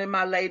I wanted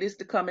my ladies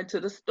to come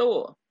into the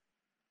store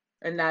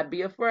and not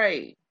be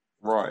afraid.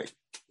 Right.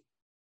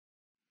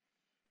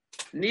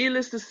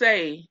 Needless to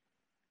say,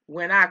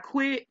 when I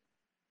quit,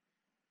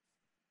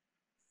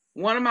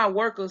 one of my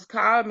workers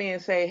called me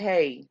and say,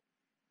 "Hey,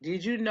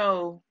 did you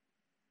know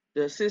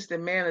the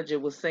assistant manager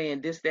was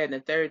saying this, that, and the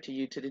third to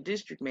you to the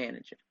district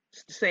manager,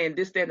 saying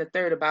this, that, and the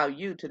third about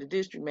you to the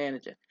district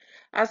manager?"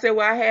 I said,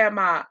 "Well, I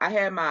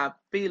had my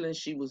feelings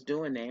she was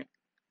doing that."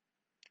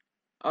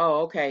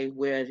 Oh, okay.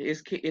 Well,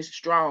 it's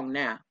strong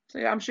now.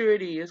 So I'm sure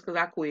it is because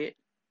I quit,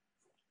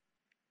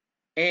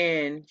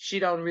 and she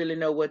don't really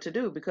know what to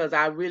do because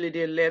I really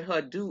didn't let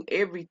her do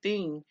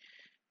everything,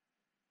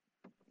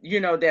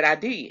 that I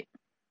did.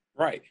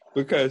 Right.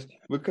 Because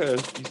you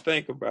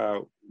think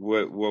about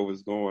what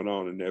was going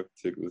on in that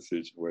particular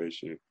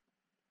situation.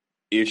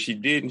 If she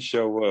didn't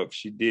show up,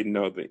 she didn't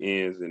know the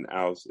ins and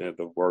outs and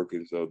the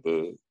workings of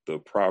the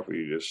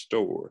property, the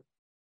store.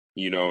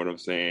 You know what I'm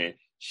saying?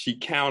 She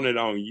counted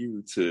on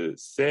you to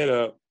set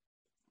up,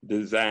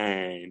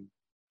 design,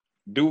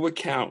 do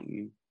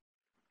accounting,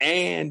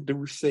 and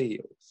do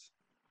sales.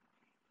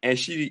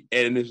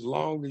 And as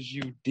long as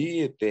you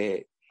did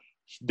that,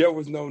 there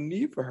was no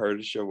need for her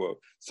to show up.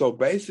 So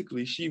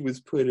basically, she was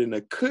put in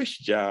a cush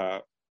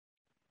job,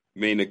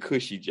 meaning a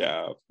cushy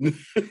job,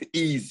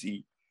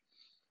 easy,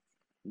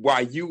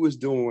 while you was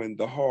doing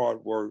the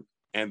hard work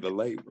and the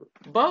labor.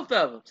 Both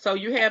of them. So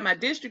you had my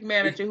district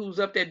manager who was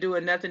up there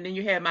doing nothing. Then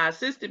you had my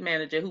assistant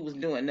manager who was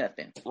doing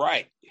nothing.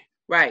 Right.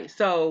 Right.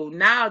 So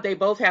now they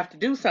both have to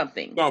do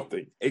something.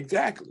 Something.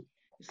 Exactly.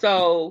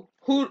 So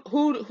who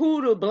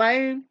to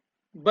blame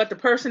but the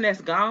person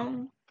that's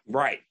gone?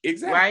 Right.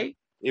 Exactly. Right.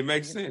 It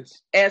makes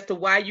sense as to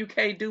why you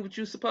can't do what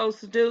you're supposed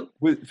to do.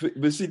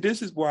 But see,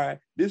 this is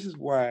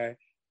why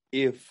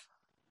if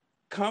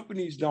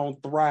companies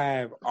don't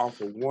thrive off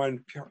of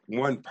one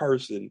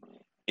person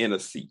in a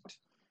seat,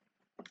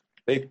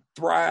 they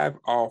thrive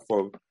off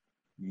of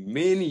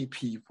many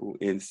people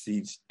in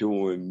seats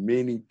doing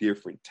many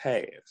different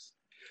tasks.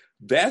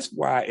 That's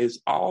why it's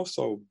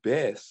also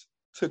best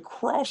to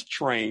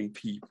cross-train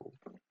people.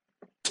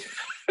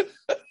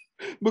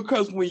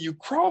 Because when you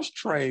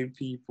cross-train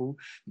people,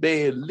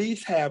 they at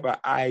least have an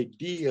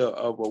idea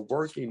of a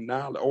working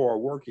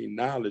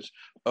knowledge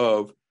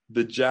of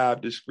the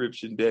job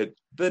description that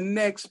the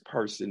next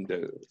person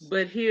does.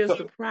 But here's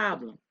the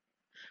problem.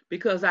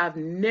 Because I've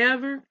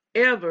never,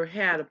 ever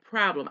had a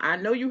problem. I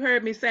know you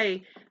heard me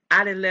say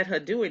I didn't let her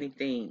do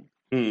anything.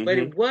 Mm-hmm. But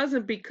it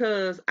wasn't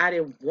because I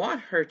didn't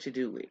want her to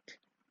do it.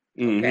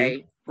 Okay?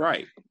 Mm-hmm.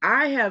 Right.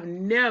 I have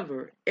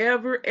never,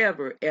 ever,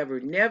 ever, ever,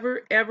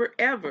 never, ever,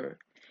 ever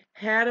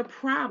had a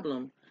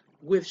problem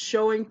with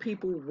showing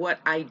people what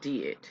I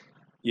did.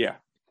 Yeah.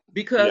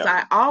 Because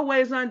I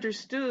always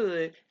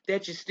understood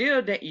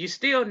that you're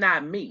still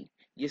not me.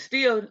 You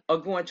still are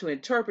going to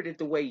interpret it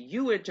the way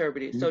you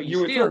interpret it. So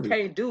you still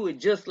can't do it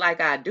just like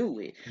I do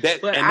it.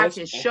 But I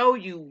can show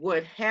you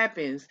what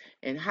happens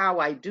and how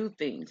I do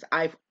things.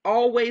 I've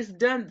always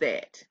done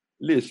that.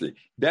 Listen,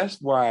 that's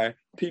why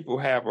people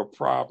have a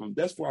problem.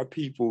 That's why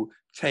people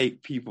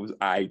take people's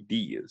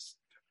ideas.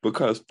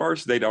 Because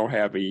first, they don't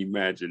have an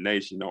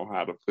imagination on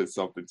how to put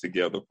something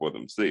together for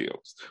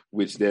themselves,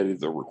 which that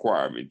is a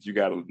requirement. You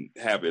got to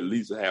have at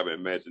least have an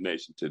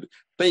imagination to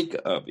think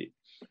of it.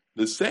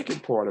 The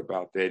second part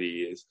about that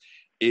is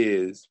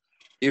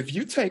if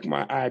you take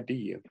my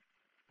idea,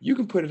 you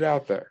can put it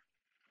out there,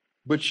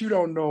 but you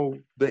don't know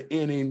the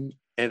in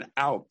and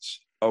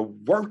outs of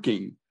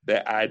working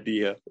that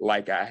idea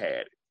like I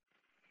had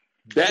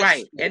it.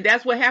 Right, and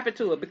that's what happened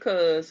to it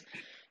because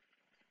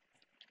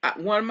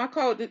one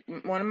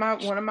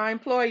of my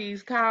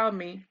employees called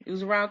me. It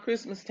was around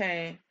Christmas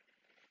time,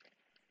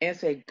 and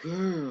said,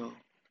 "Girl,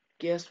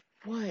 guess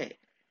what?"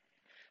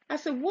 I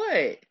said,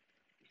 "What?"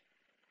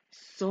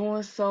 So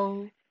and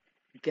so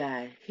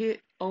got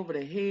hit over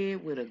the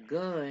head with a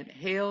gun,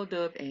 held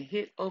up and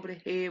hit over the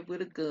head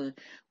with a gun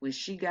when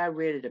she got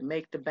ready to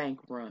make the bank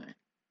run.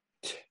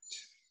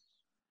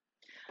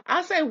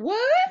 I said, "What?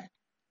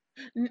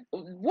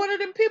 One of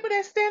them people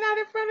that stand out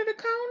in front of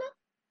the counter?"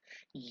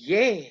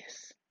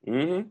 Yes.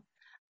 Mm-hmm.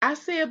 I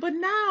said, but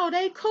no,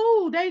 they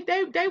cool. They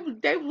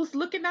was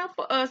looking out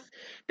for us.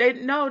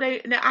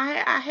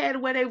 I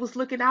had where they was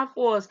looking out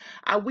for us.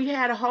 We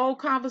had a whole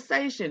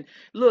conversation.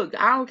 Look,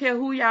 I don't care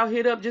who y'all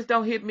hit up, just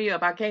don't hit me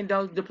up.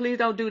 Please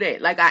don't do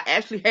that. Like I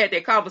actually had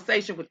that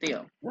conversation with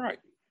them. Right.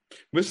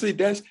 But see,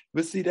 that's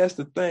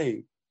the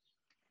thing.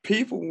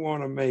 People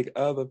want to make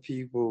other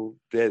people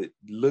that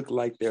look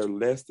like they're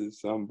less than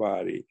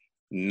somebody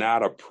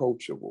not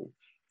approachable.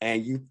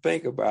 And you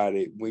think about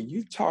it, when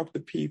you talk to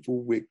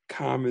people with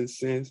common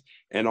sense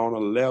and on a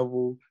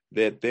level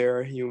that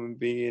they're a human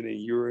being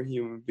and you're a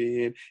human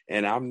being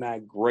and I'm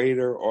not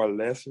greater or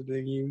lesser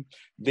than you,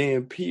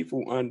 then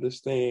people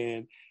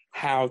understand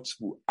how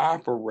to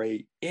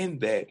operate in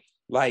that.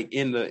 Like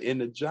in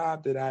the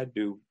job that I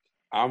do,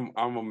 I'm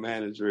a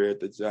manager at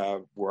the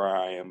job where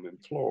I am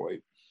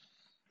employed.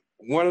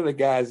 One of the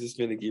guys is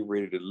going to get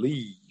ready to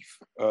leave.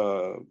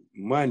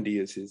 Monday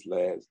is his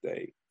last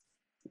day.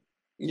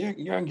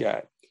 Young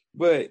guy.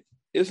 But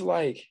it's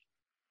like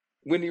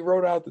when he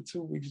wrote out the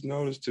 2 weeks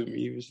notice to me,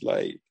 he was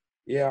like,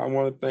 yeah, I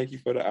want to thank you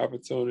for the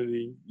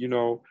opportunity. You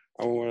know,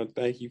 I want to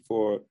thank you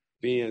for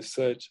being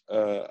such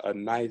a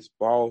nice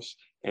boss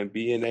and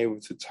being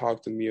able to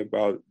talk to me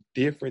about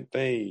different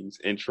things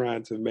and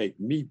trying to make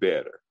me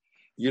better.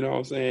 You know what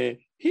I'm saying?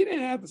 He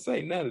didn't have to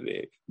say none of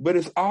that, but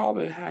it's all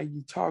in how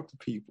you talk to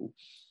people.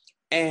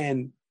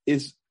 And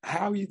it's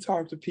how you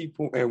talk to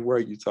people and where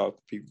you talk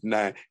to people.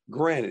 Now,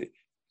 granted,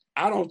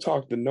 I don't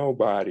talk to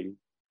nobody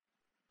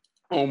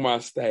on my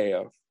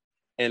staff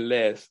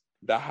unless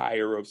the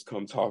higher ups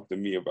come talk to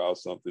me about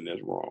something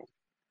that's wrong.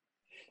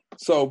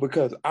 So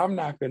because I'm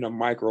not going to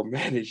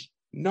micromanage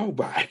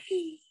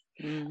nobody.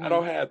 Mm-hmm. I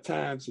don't have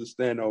time to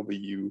stand over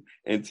you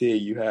and tell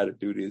you how to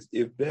do this.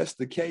 If that's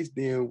the case,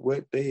 then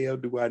what the hell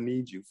do I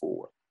need you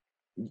for?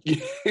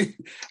 And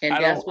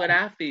that's what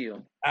I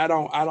feel. I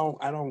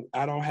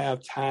don't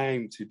have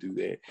time to do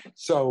that.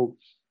 So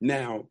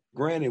now,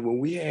 granted, when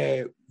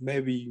we'll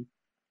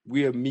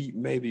meet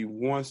maybe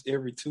once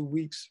every 2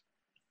 weeks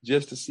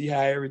just to see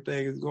how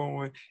everything is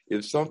going.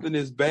 If something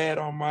is bad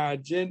on my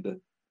agenda,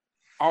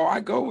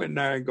 I go in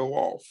there and go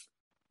off.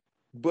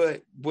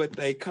 But what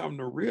they come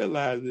to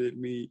realize with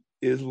me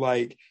is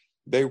like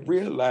they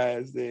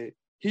realize that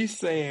he's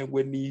saying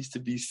what needs to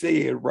be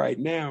said right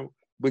now.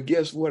 But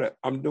guess what?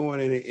 I'm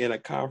doing it in a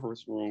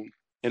conference room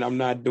and I'm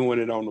not doing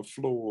it on the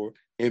floor,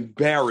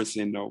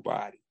 embarrassing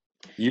nobody,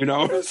 you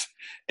know?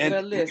 And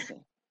Well,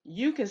 listen,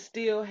 you can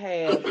still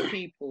have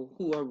people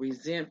who are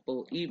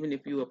resentful even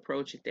if you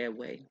approach it that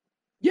way.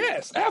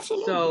 yes,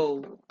 absolutely.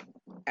 So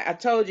I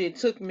told you it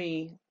took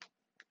me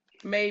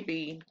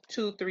maybe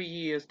 2, 3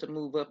 years to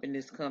move up in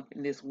this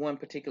company, this one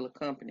particular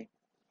company.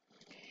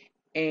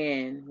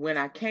 And when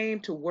I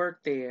came to work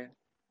there,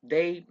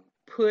 they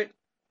put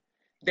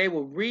they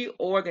were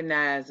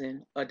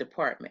reorganizing a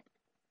department,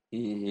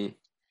 Mm-hmm.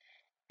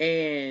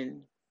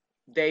 and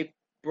they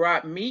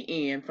brought me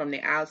in from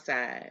the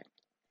outside,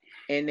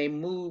 and they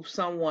moved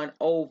someone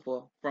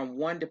over from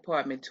one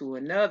department to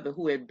another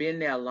who had been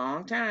there a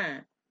long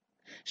time.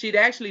 She'd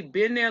actually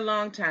been there a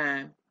long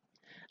time,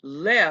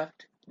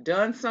 left,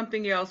 done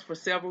something else for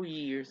several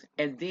years,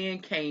 and then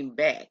came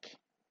back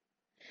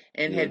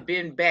and Yeah. had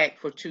been back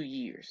for 2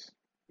 years.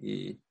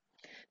 Mm-hmm.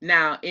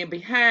 Now, in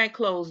behind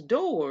closed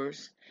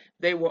doors,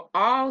 they were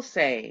all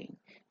saying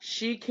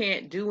she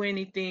can't do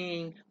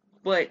anything,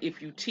 but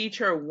if you teach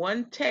her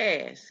one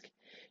task,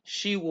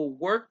 she will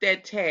work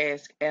that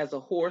task as a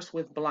horse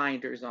with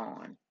blinders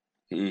on.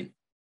 Mm-hmm.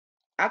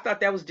 I thought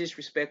that was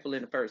disrespectful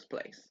in the first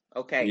place.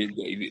 Okay.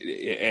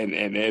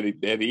 And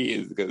that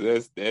is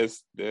because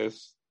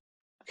that's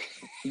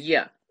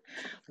Yeah.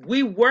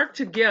 We worked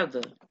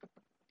together.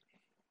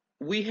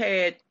 We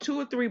had 2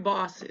 or 3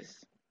 bosses,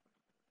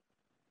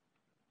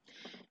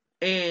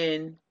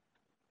 and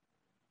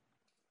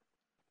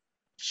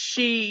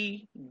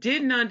she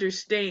didn't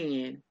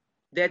understand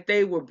that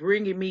they were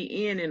bringing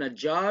me in a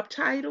job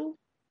title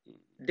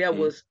that mm,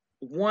 was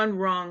one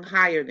rung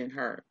higher than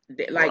her.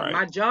 Like right,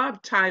 my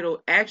job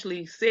title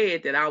actually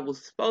said that I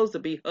was supposed to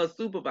be her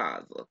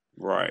supervisor.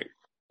 right.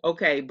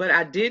 Okay, but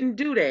I didn't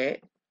do that.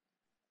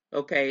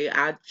 Okay,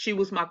 she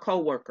was my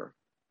coworker.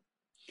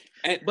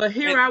 And But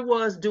here and I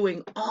was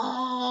doing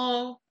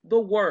all the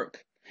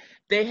work.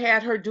 They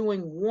had her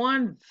doing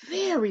one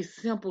very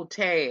simple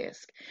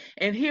task.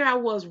 And here I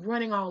was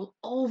running all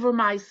over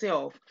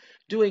myself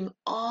doing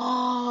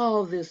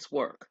all this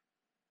work.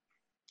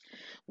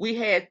 We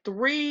had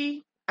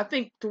I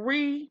think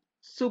three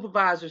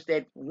supervisors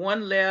that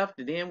one left,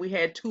 and then we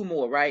had 2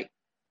 more, right?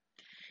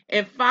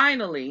 And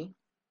finally,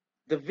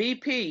 the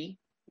VP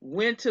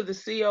went to the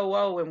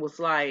COO and was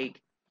like,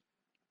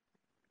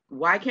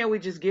 why can't we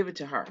just give it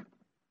to her?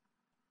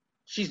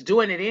 She's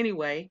doing it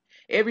anyway.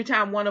 Every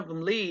time one of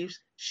them leaves,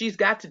 she's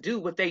got to do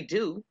what they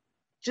do.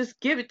 Just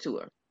give it to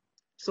her.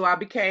 So I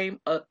became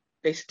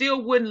they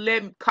still wouldn't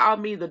let me call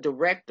me the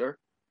director.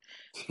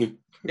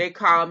 They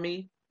call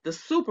me the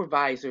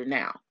supervisor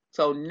now.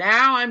 So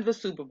now I'm the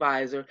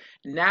supervisor.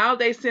 Now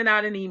they send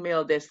out an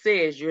email that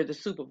says you're the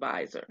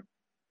supervisor.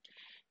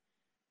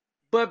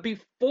 But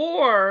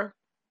before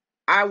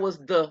I was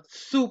the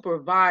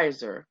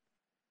supervisor,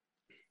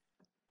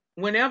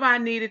 whenever I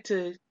needed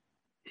to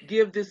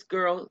give this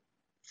girl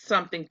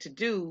something to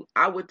do,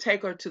 I would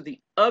take her to the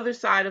other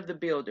side of the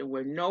building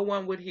where no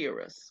one would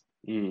hear us.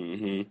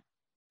 mm-hmm.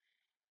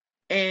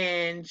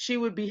 And she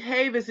would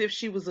behave as if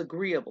she was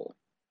agreeable.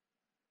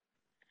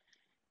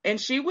 And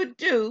she would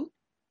do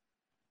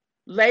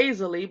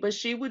lazily, but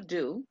she would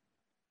do.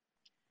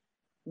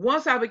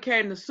 Once I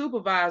became the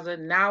supervisor,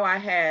 now I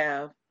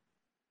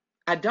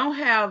don't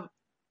have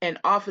an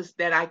office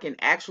that I can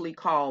actually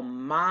call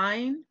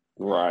mine,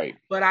 Right.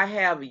 but I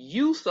have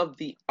use of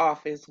the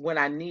office when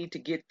I need to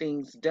get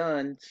things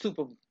done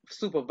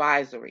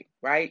supervisory,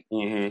 right?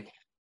 Mm-hmm.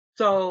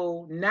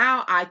 So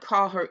now I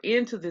call her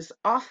into this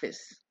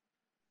office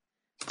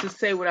to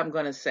say what I'm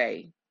going to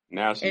say.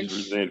 Now And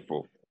she's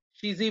resentful.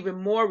 she's even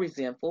more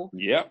resentful.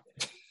 Yep.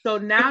 So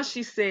now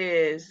she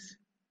says,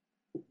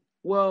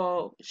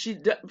 well,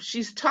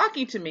 she's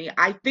talking to me.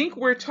 I think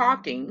we're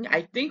talking.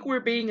 I think we're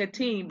being a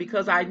team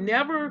because I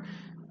never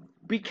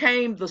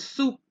became the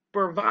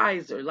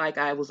supervisor. Like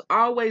I was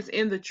always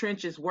in the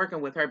trenches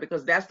working with her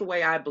because that's the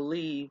way I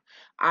believe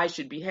I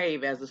should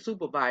behave as a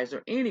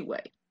supervisor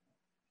anyway.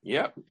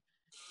 Yep.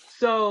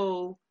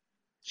 So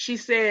she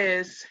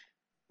says,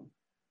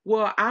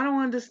 well, I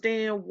don't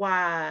understand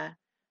why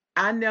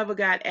I never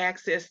got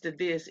access to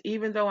this.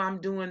 Even though I'm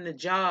doing the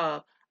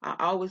job, I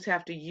always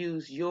have to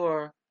use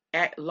your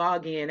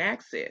login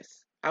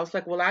access. I was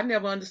like, well, I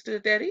never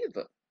understood that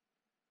either.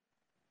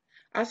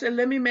 I said,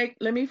 let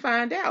me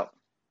find out.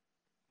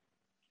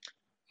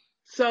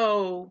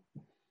 So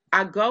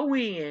I go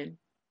in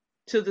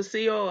to the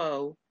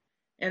COO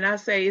and I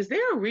say, is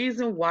there a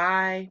reason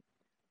why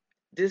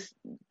this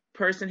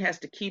person has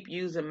to keep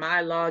using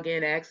my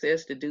login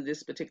access to do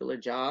this particular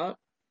job?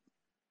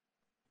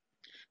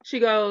 She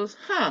goes,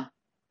 huh,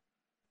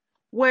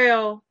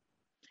 well,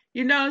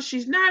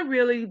 she's not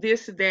really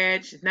this or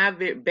that. She's not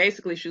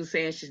basically, she was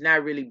saying she's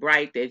not really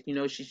bright, that,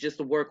 she's just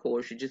a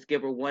workhorse. You just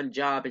give her one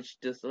job and she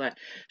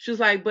was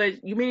like,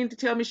 but you mean to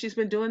tell me she's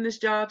been doing this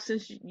job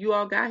since you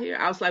all got here?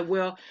 I was like,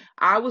 well,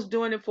 I was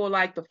doing it for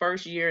like the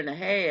first year and a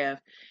half.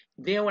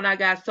 Then when I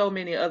got so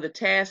many other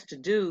tasks to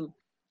do,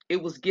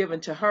 it was given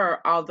to her,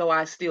 although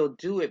I still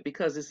do it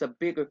because it's a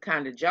bigger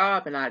kind of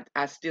job and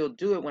I still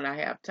do it when I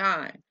have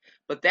time.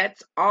 but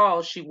that's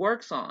all she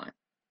works on.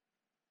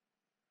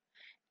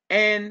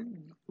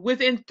 And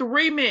within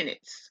 3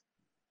 minutes,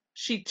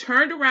 she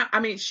turned around.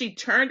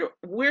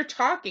 We're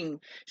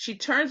talking. She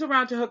turns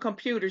around to her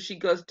computer. She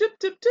goes, dip,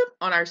 dip, dip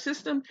on our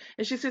system.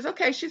 And she says,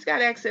 okay, she's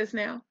got access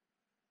now.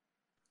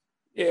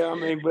 Yeah, I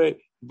mean,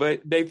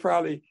 but they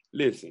probably,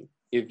 listen,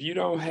 if you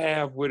don't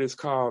have what is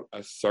called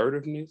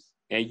assertiveness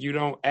and you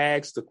don't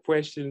ask the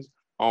questions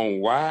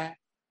on why,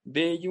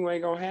 then you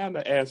ain't gonna have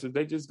the answers.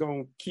 They just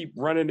gonna keep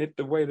running it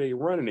the way they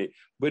running it.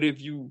 But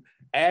if you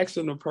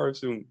asking the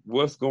person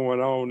what's going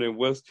on and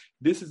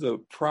this is a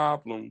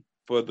problem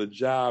for the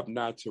job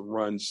not to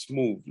run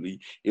smoothly.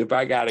 If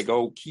I gotta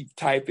go keep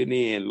typing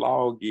in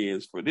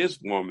logins for this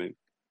woman,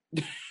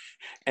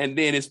 and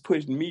then it's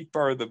pushing me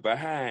further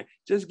behind,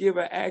 just give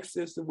her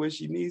access to what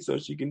she needs so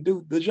she can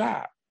do the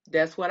job.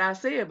 That's what I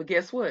said. But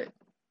guess what?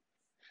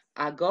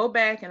 I go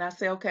back and I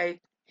say, okay,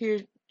 here,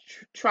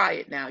 try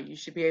it now. You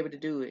should be able to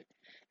do it.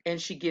 And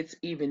she gets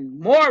even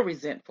more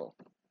resentful.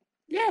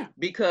 Yeah.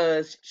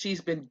 Because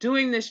she's been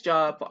doing this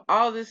job for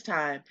all this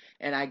time,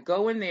 and I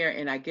go in there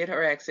and I get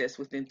her access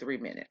within 3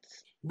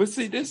 minutes. But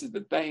see, this is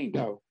the thing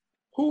though.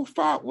 Whose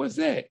fault was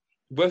that?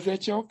 Was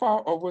that your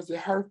fault or was it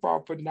her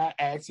fault for not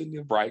asking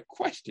the right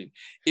question?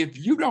 If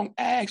you don't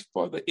ask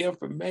for the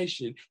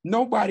information,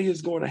 nobody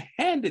is going to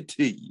hand it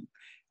to you.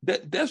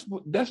 That's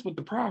what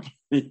the problem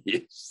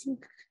is.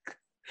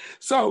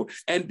 So,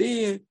 and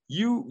then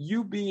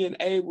you being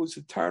able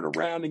to turn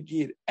around and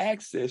get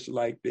access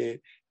like that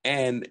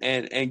and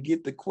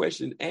get the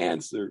question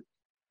answered.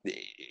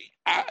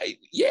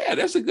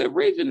 That's a good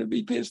reason to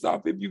be pissed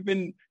off if you've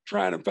been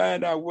trying to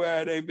find out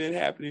why they've been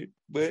happening,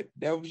 but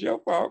that was your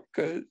fault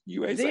because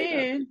you ain't saying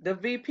nothing. Then the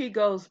VP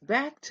goes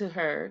back to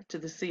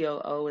the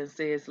COO and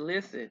says,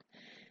 listen,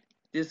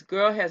 this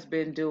girl has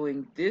been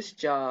doing this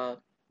job,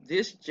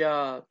 this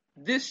job,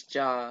 this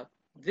job,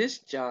 this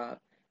job.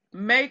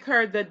 Make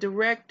her the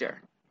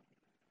director.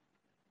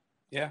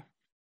 Yeah.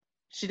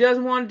 She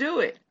doesn't want to do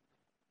it.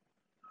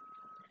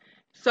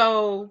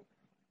 So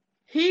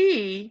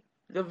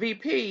the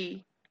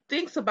VP,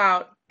 thinks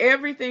about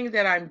everything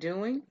that I'm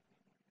doing,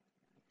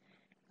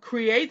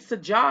 creates a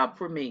job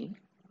for me,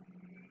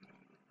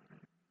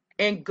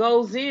 and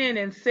goes in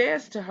and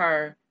says to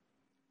her,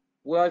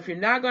 well, if you're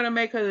not going to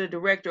make her the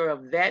director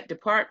of that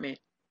department,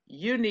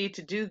 you need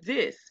to do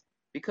this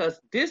because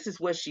this is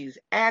what she's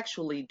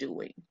actually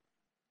doing.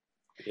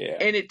 Yeah.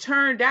 And it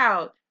turned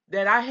out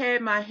that I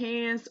had my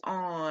hands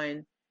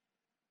on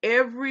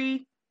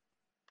every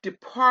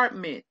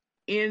department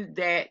in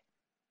that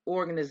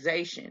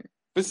organization.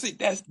 But see,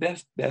 that's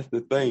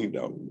the thing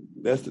though.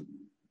 That's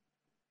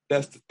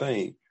the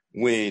thing.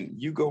 When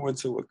you go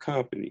into a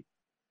company,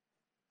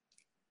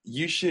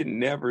 you should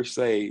never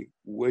say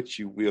what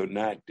you will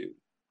not do,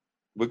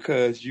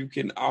 because you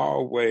can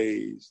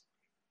always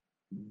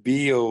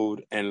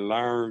build and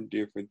learn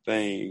different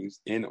things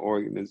in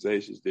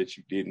organizations that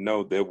you didn't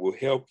know that will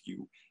help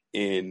you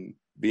in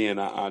being an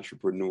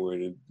entrepreneur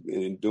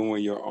and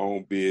doing your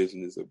own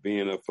business or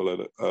being a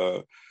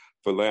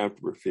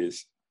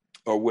philanthropist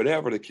or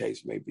whatever the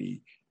case may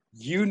be.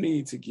 You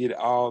need to get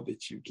all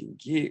that you can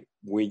get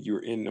when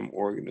you're in them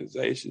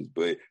organizations,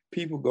 but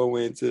people go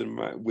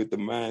into with the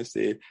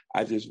mindset,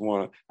 I just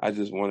want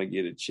to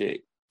get a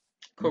check.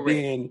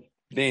 Correct.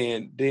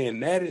 Then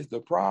that is the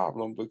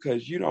problem,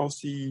 because you don't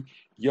see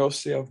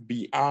yourself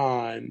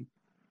beyond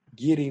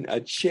getting a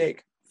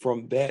check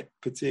from that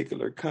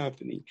particular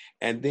company.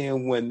 And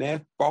then when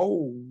that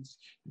folds,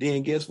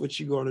 then guess what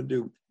you're going to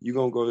do? You're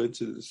going to go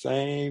into the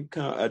same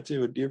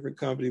to a different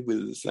company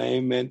with the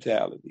same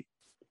mentality.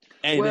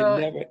 And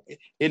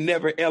it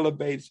never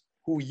elevates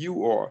who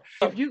you are.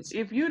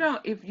 If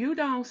you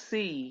don't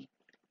see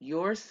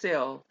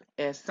yourself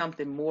as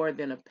something more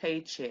than a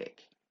paycheck,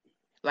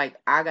 like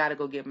I gotta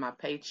go get my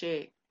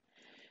paycheck,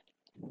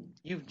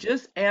 you've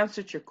just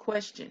answered your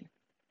question.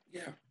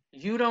 Yeah.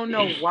 You don't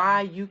know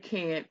why you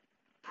can't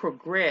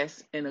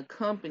progress in a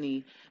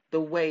company the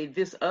way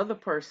this other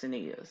person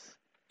is.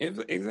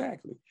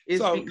 Exactly.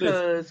 It's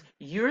because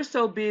you're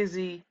so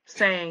busy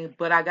saying,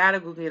 but I gotta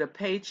go get a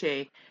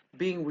paycheck,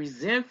 being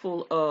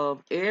resentful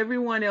of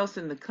everyone else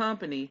in the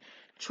company,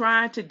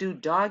 trying to do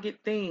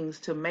dogged things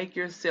to make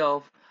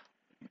yourself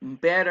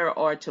better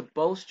or to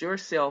boast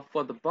yourself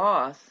for the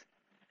boss.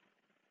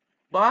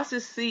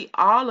 Bosses see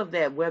all of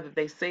that, whether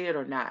they say it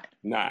or not.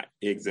 Not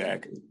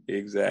exactly.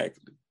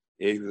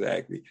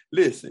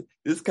 Listen,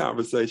 this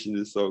conversation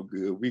is so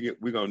good.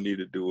 We're gonna need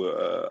to do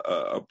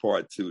a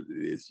part 2 to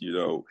this,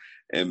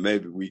 and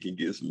maybe we can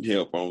get some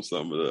help on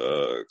some of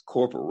the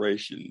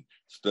corporation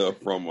stuff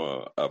from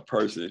a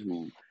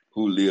person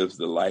who lives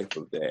the life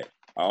of that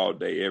all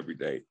day, every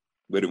day.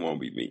 But it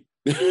won't be me.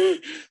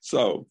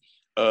 So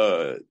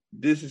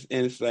this is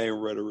Insane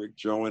Rhetoric.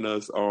 Join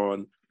us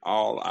on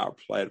all our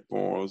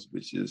platforms,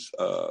 which is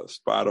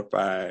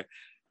Spotify,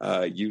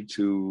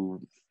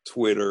 YouTube,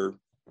 Twitter.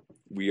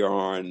 We are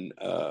on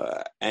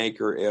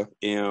Anchor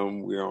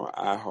FM. We're on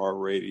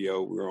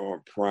iHeartRadio. We're on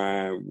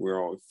Prime.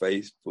 We're on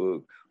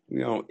Facebook.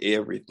 We're on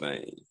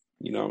everything.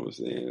 You know what I'm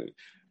saying?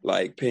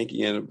 like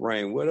Pinky and the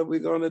Brain. What are we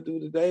gonna do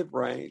today,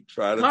 Brain?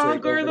 Try to conquer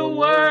take over the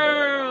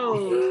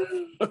world.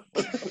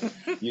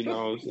 You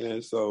know what I'm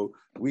saying? So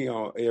we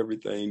on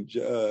everything.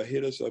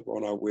 Hit us up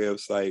on our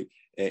website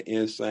at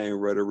Insane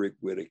Rhetoric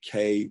with a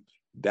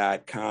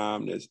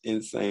K.com. That's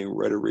Insane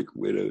Rhetoric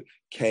with a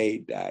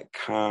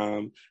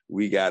K.com.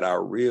 We got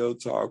our Real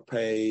Talk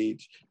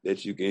page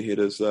that you can hit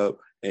us up.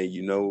 And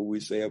you know what we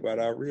say about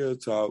our Real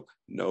Talk?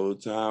 No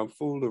time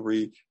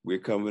foolery. We're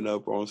coming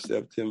up on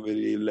September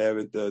the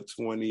 11th, the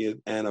 20th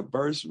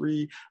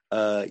anniversary.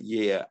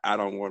 Yeah, I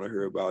don't want to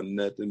hear about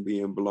nothing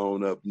being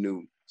blown up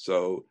new.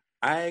 So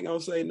I ain't gonna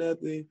say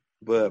nothing,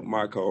 but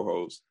my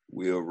co-host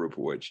will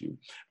report you.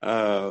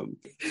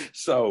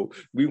 So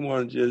we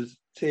want to just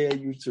tell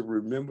you to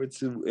remember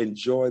to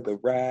enjoy the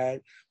ride.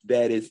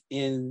 That is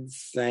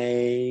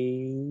Insane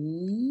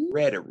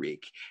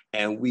Rhetoric.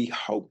 And we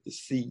hope to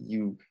see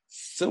you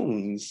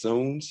soon.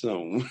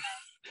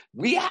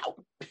 We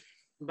out.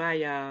 Bye,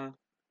 y'all.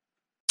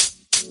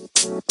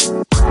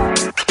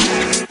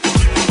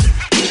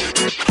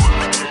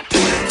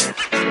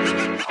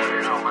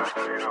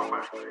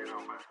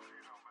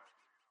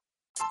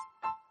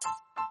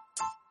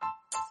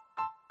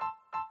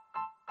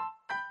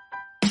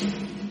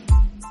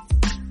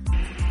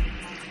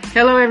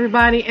 Hello,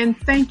 everybody, and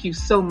thank you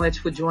so much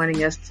for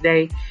joining us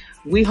today.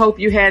 We hope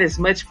you had as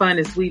much fun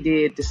as we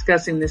did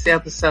discussing this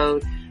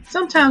episode.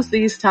 Sometimes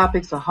these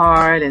topics are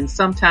hard, and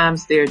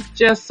sometimes they're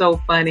just so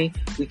funny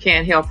we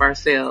can't help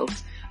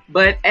ourselves.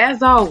 But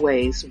as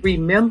always,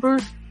 remember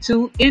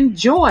to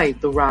enjoy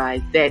the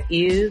ride that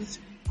is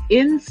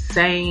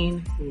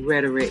Insane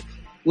Rhetoric.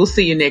 We'll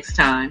see you next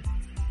time.